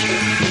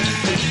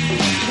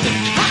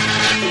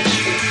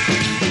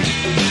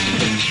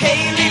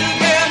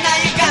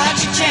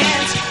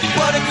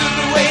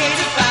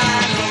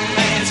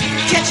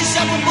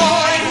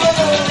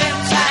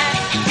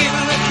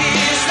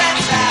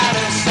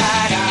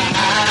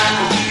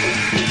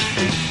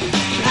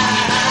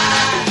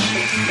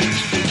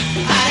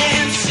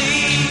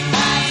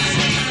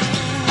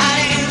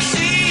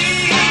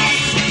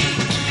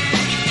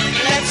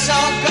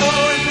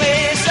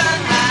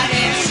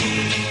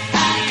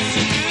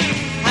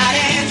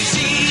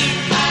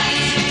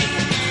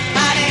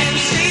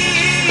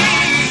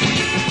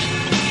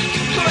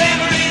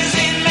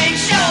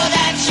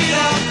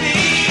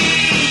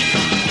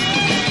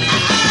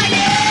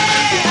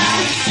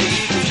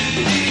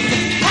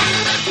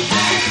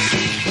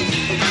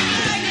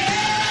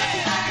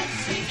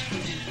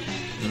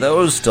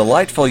 Those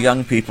delightful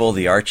young people,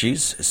 the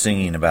Archies,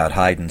 singing about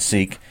hide and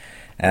seek.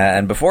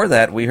 And before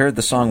that, we heard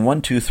the song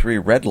 123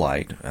 Red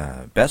Light,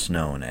 best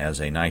known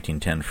as a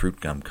 1910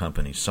 Fruitgum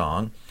Company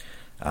song.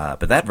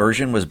 But that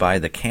version was by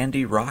the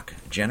Candy Rock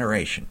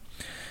Generation.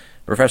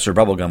 Professor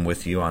Bubblegum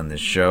with you on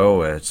this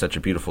show. It's such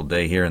a beautiful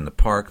day here in the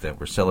park that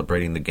we're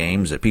celebrating the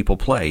games that people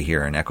play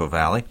here in Echo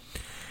Valley.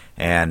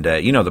 And,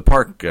 the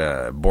park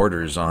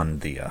borders on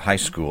the high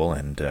school,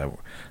 and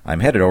I'm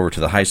headed over to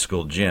the high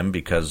school gym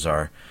because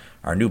our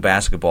new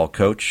basketball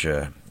coach,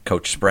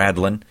 Coach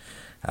Spradlin,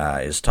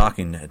 is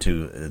talking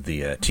to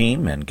the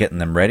team and getting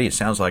them ready. It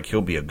sounds like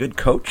he'll be a good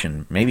coach,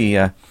 and maybe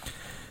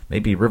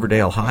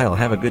Riverdale High will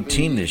have a good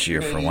team this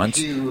year for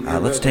once.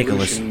 Let's take a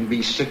listen. Be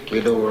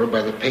sicklied over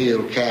by the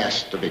pale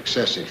cast of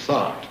excessive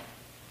thought.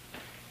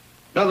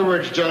 In other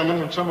words,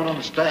 gentlemen, when someone on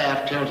the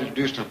staff tells you to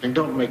do something,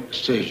 don't make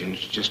decisions,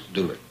 just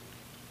do it.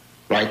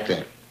 Right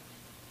then.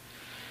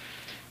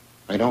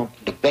 We don't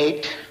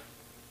debate.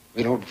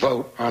 We don't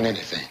vote on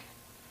anything.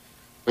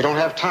 We don't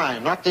have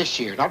time, not this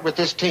year, not with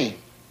this team.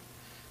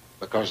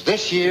 Because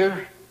this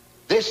year,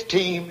 this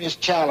team is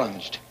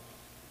challenged.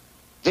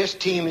 This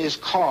team is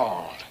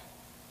called.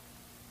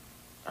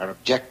 Our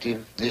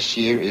objective this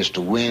year is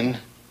to win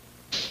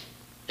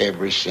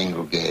every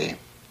single game.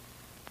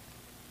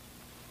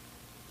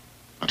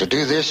 And to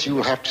do this, you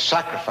will have to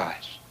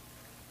sacrifice.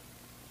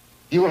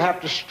 You will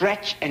have to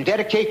stretch and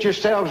dedicate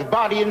yourselves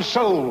body and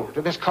soul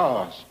to this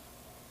cause.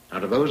 Now,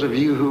 to those of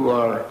you who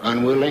are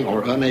unwilling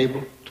or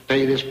unable to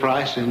pay this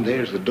price, then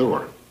there's the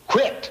door.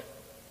 Quit!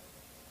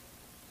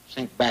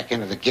 Sink back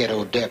into the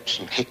ghetto depths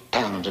and hick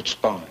towns that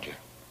spawned you.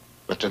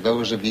 But to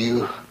those of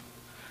you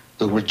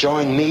who will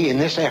join me in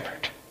this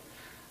effort,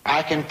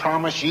 I can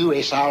promise you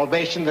a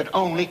salvation that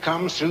only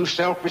comes through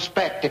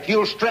self-respect. If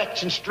you'll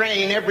stretch and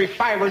strain every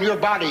fiber in your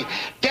body,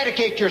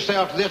 dedicate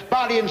yourself to this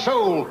body and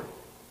soul,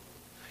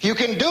 you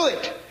can do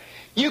it.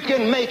 You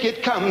can make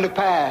it come to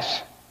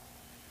pass.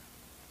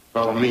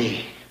 Follow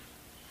me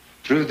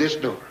through this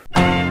door.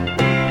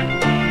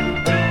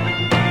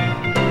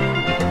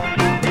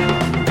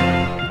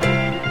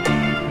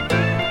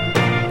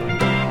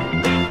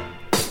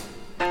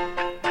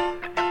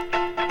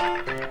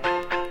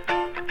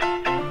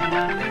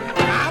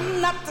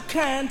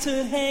 Kind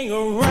to hang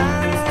around.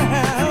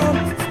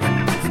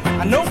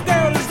 I know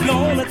girl is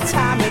gonna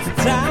tie me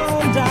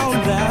down, down,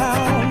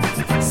 down.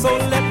 So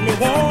let me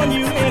warn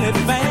you in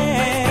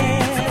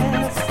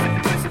advance.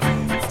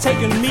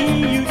 Taking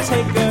me, you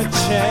take a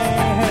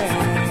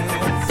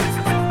chance.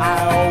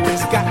 I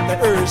always got the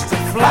urge to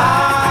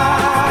fly.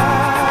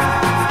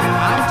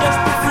 I'm just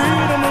a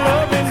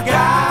freedom-loving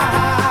guy.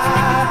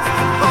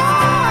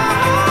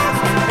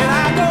 And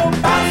I go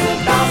bouncing,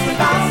 bouncing,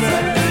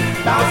 bouncing,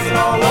 bouncing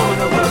all over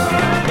the world.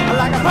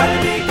 Like a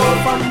honeybee, go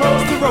from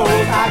rose to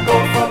rose, I go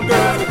from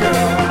girl to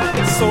girl.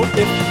 So if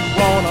you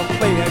wanna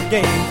play a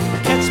game,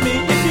 catch me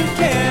if you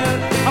can.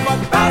 But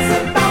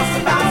bouncing,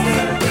 bouncing,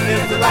 bouncing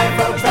is the life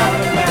of a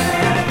traveling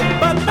man.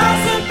 But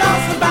bouncing,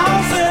 bouncing,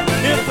 bouncing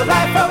is the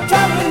life of a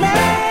traveling man.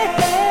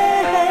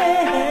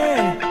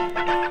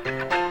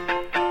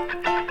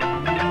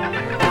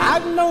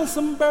 I've known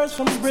some birds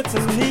from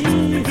Brittany,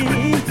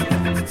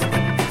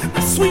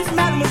 sweet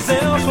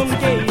mademoiselles from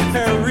Gay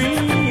Paris.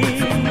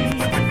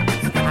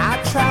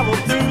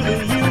 Traveled through the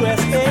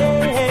USA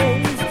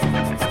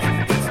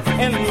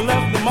and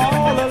loved them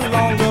all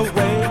along the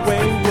way,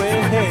 way,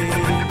 way.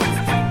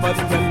 But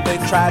when they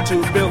tried to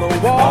build a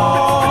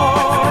wall,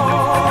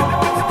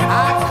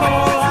 I come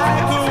on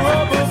like a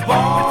rubber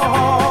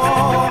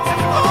ball.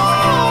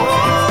 Oh,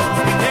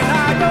 and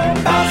I go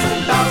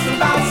bouncing, bouncing,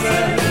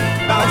 bouncing,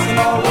 bouncing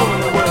all over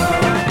the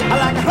world. I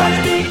like a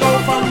honeybee, go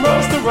from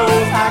rose to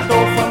rose, I go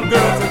from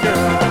girl to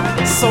girl.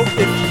 So if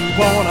you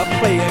wanna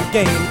play a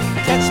game,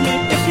 catch me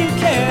if you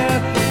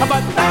can.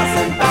 But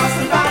bouncing,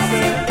 bouncing,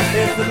 bouncing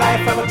is the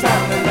life of a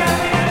traveling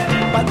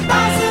man. But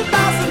bouncing,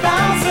 bouncing,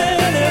 bouncing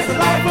is the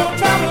life of a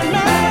traveling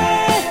man.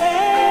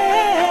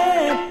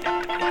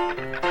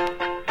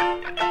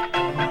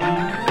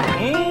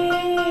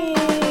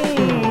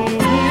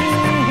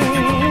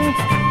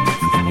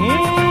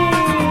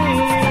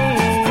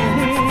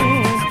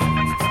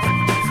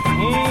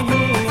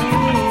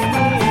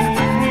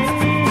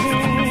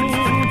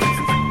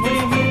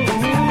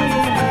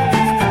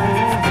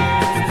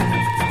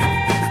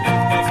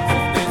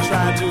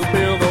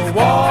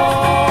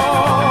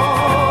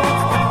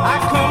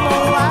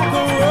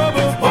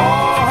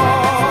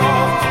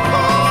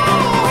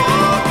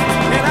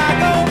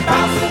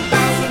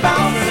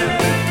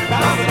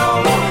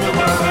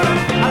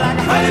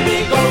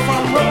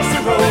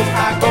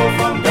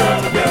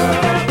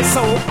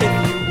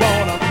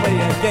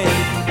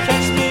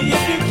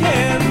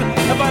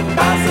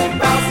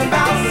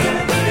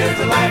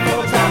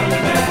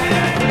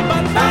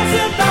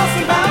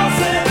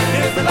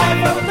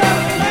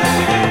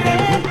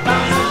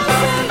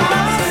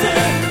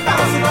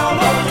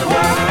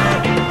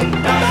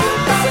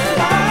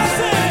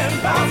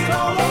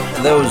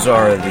 Those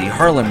are the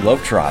Harlem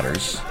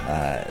Globetrotters,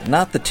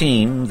 not the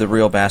team, the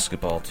real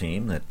basketball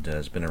team that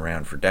has been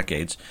around for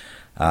decades,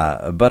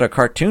 but a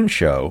cartoon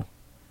show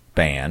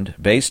band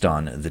based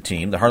on the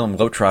team. The Harlem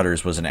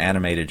Globetrotters was an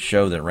animated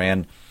show that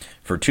ran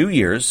for 2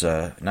 years,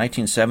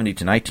 1970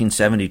 to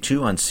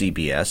 1972 on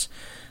CBS.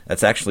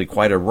 That's actually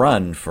quite a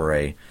run for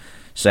a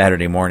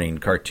Saturday morning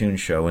cartoon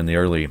show in the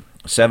early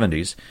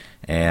 70s.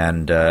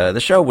 And the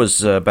show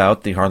was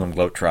about the Harlem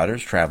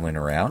Globetrotters traveling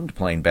around,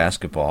 playing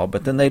basketball,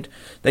 but then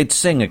they'd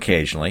sing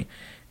occasionally.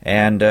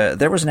 And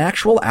there was an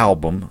actual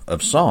album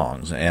of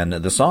songs, and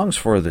the songs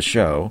for the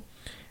show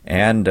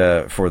and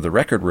for the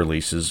record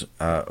releases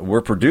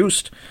were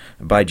produced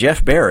by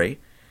Jeff Barry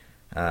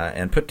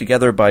and put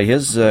together by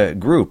his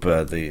group.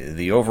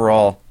 The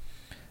overall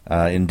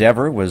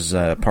endeavor was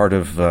part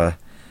of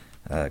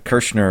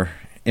Kirshner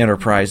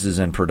Enterprises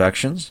and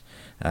Productions,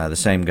 the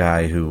same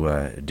guy who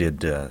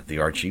did the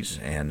Archies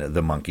and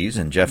the Monkees,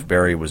 and Jeff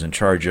Barry was in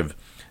charge of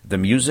the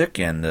music,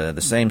 and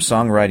the same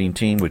songwriting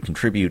team would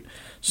contribute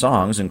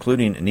songs,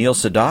 including Neil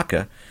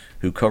Sedaka,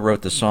 who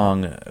co-wrote the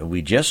song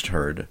we just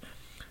heard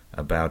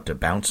about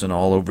bouncing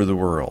all over the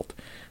world.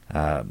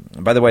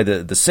 By the way,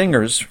 the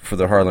singers for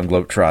the Harlem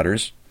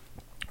Globetrotters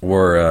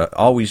were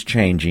always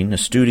changing,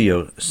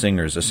 studio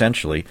singers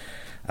essentially.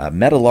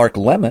 Meadowlark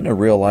Lemon, a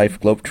real-life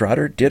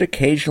Globetrotter, did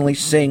occasionally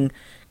sing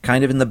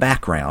kind of in the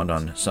background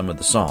on some of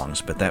the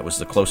songs, but that was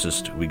the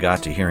closest we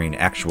got to hearing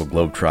actual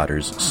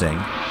Globetrotters sing.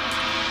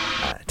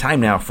 Time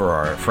now for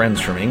our friends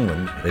from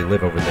England. They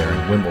live over there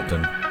in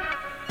Wimbledon.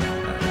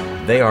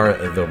 They are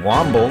the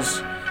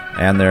Wombles,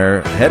 and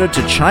they're headed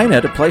to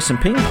China to play some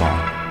ping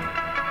pong.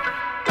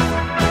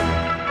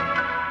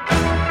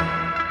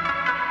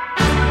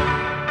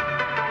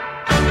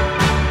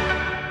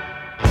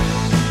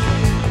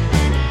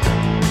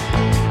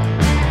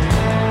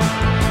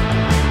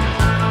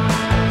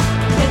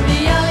 In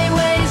the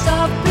alleyways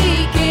of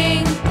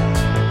Peking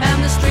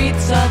and the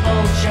streets of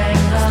old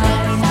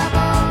Shanghai,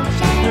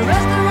 the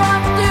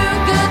restaurants do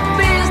good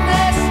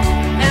business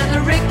and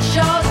the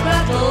rickshaws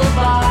rattle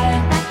by.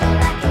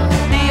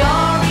 The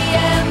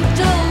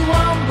Oriental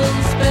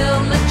Wombles fill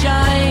the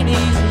giant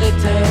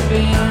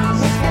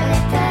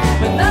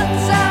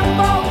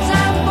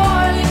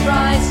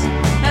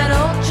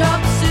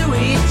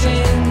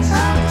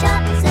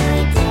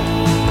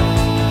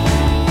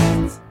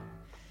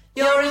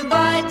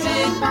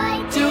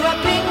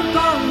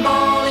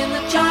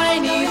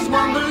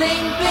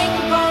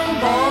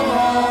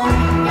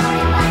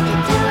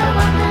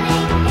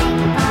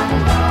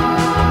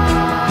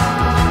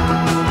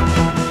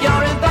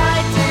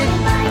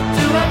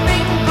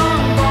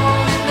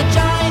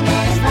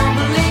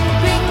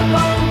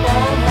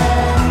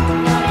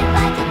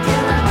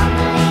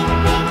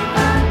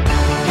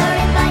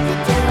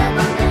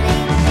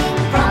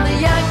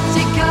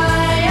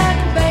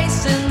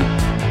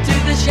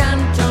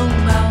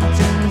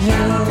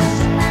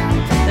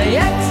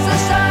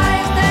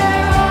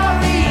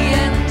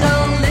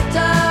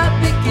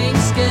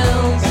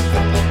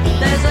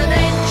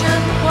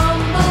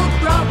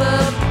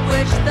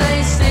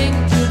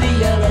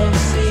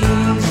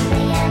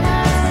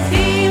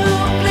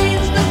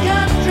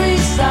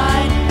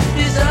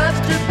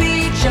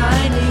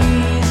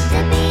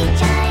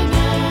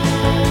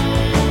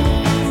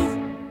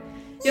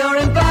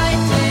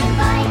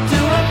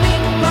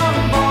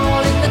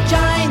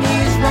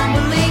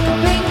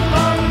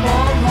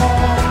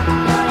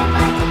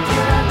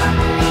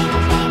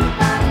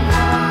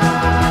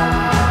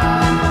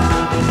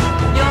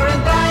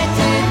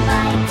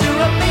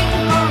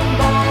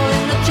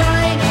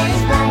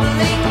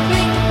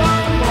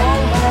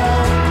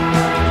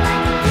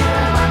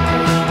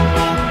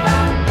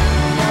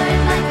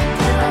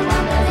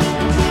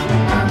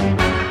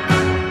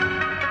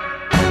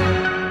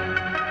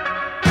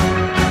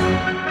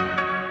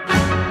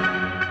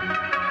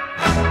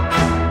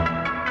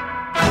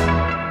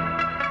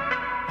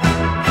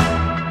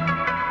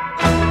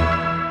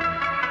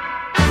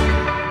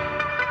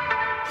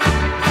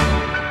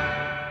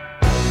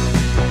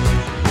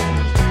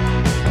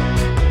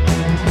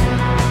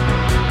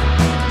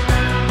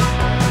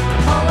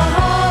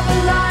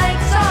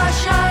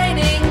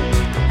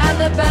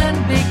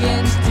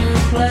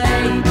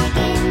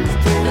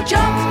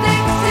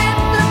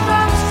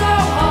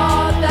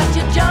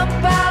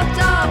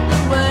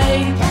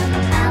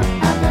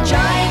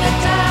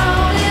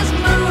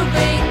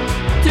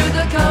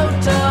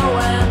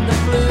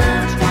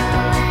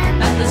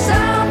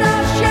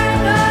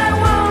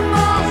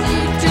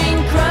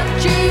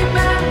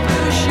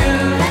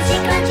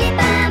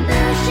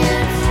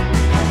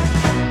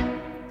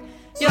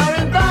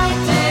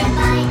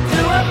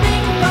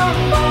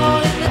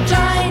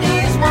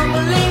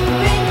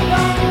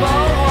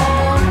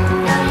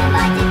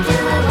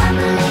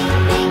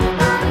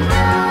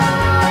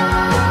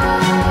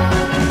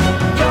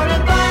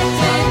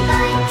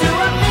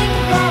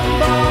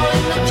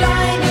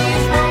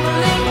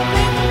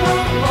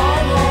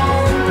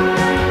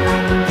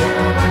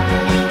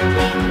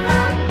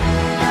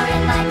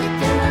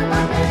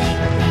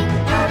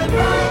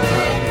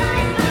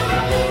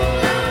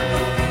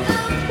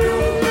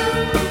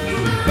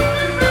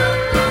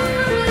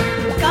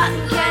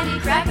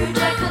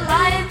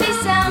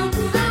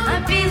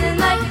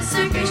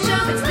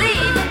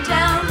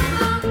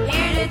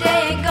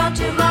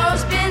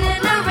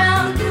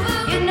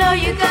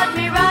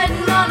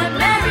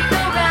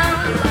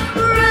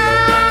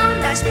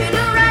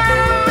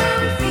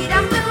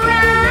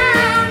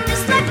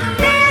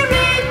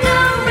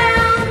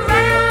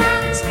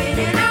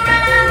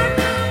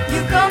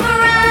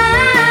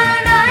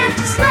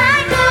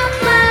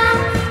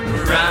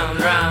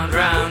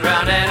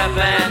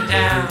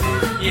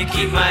You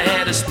keep my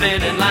head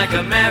a-spinning like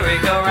a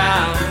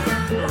merry-go-round.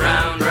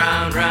 Round,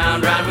 round,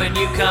 round, round. When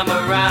you come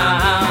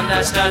around,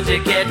 I start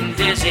to getting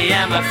dizzy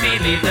and my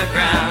feet leave the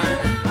ground.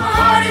 My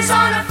heart is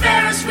on a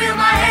Ferris wheel,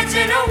 my head's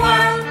in a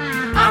whirl.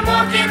 I'm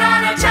walking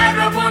on a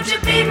tightrope, won't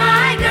you be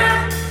my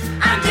girl?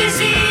 I'm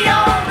dizzy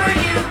over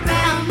you.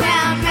 Round,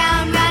 round,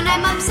 round, round,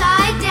 I'm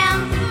upside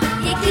down.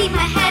 You keep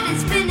my head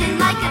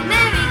spinning like a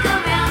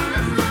merry-go-round.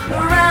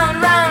 Round,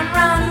 round,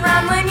 round,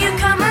 round. When you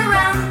come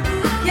around,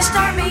 you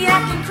start me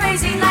acting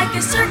crazy like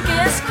a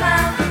circus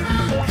clown.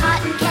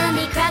 Cotton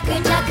candy,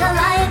 cracker, jack,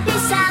 calliope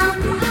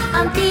sound.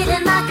 I'm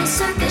feeling like a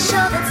circus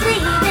show that's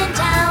leaving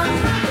town.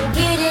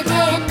 Here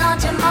today and gone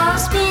tomorrow,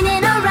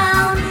 spinning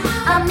around.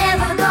 I'm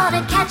never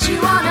gonna catch you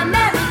on a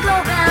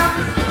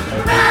merry-go-round.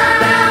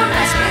 Round, round,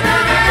 I spin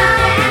around.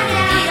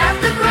 Get off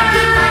the ground.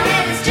 Keep my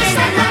head is just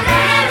like a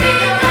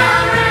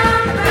merry-go-round.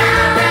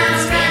 Round, round,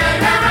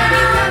 spin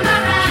around.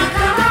 When you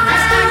come around, I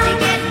start to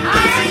get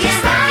dizzy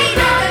and my feet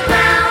on the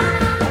ground.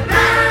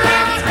 Cotton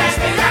candy,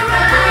 cracker, jack,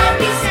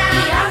 calliope sound.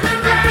 Get off the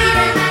ground. I'm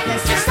feeling like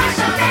it's just like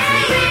a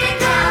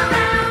merry-go-round.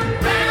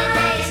 When the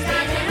day is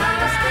spinning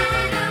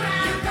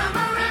around, you come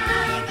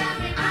around, you got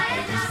me,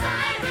 I just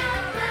like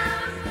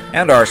round.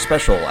 And our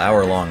special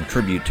hour-long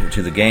tribute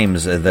to the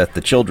games that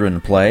the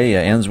children play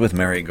ends with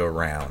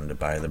Merry-Go-Round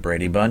by the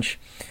Brady Bunch.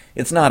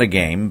 It's not a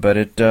game, but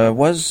it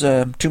was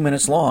 2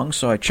 minutes long,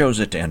 so I chose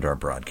it to end our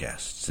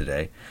broadcast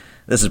today.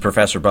 This is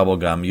Professor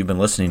Bubblegum. You've been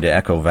listening to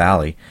Echo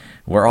Valley.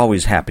 We're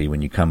always happy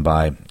when you come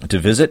by to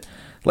visit.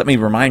 Let me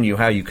remind you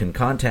how you can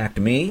contact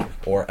me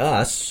or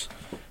us.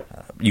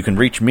 You can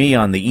reach me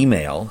on the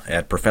email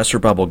at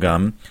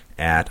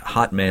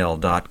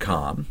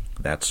professorbubblegum@hotmail.com.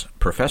 That's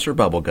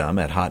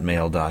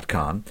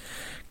professorbubblegum@hotmail.com.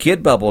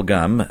 Kid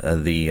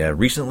Bubblegum, the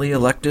recently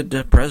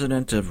elected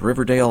president of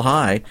Riverdale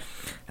High,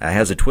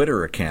 has a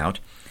Twitter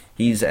account.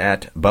 He's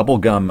at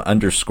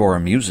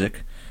bubblegum_music.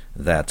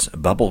 That's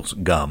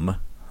bubblegum.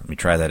 Let me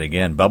try that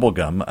again.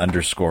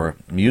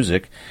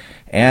 Bubblegum_music.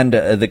 And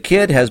the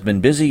kid has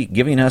been busy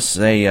giving us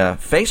a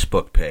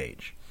Facebook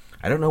page.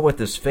 I don't know what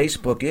this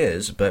Facebook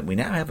is, but we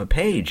now have a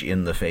page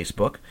in the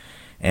Facebook.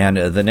 And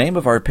the name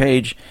of our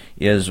page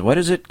is, what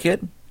is it,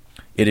 kid?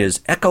 It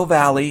is Echo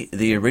Valley,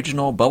 the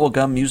original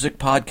Bubblegum Music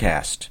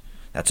Podcast.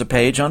 That's a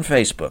page on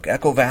Facebook.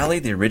 Echo Valley,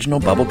 the original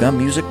Bubblegum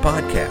Music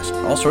Podcast.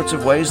 All sorts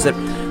of ways that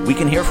we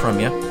can hear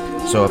from you.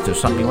 So if there's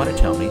something you want to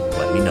tell me,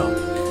 let me know.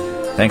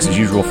 Thanks as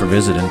usual for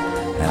visiting,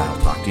 and I'll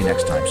talk to you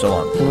next time. So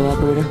long. Hello,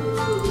 operator.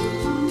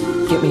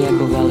 Get me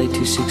Echo Valley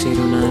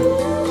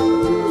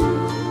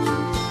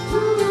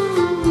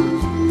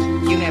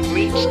 26809. You have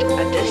reached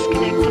a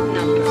disconnected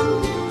number.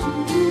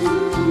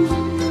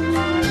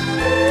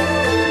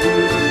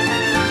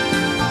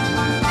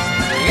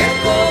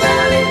 Echo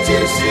Valley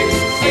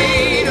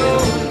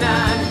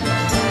 26809.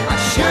 I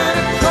should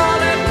have called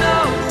that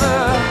number.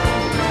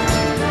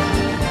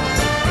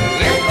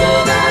 Echo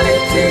Valley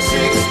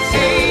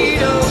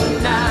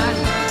 26809.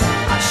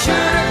 I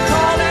should have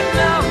called that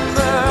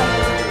number.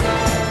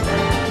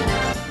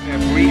 You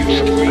have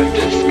reached a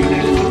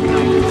disconnected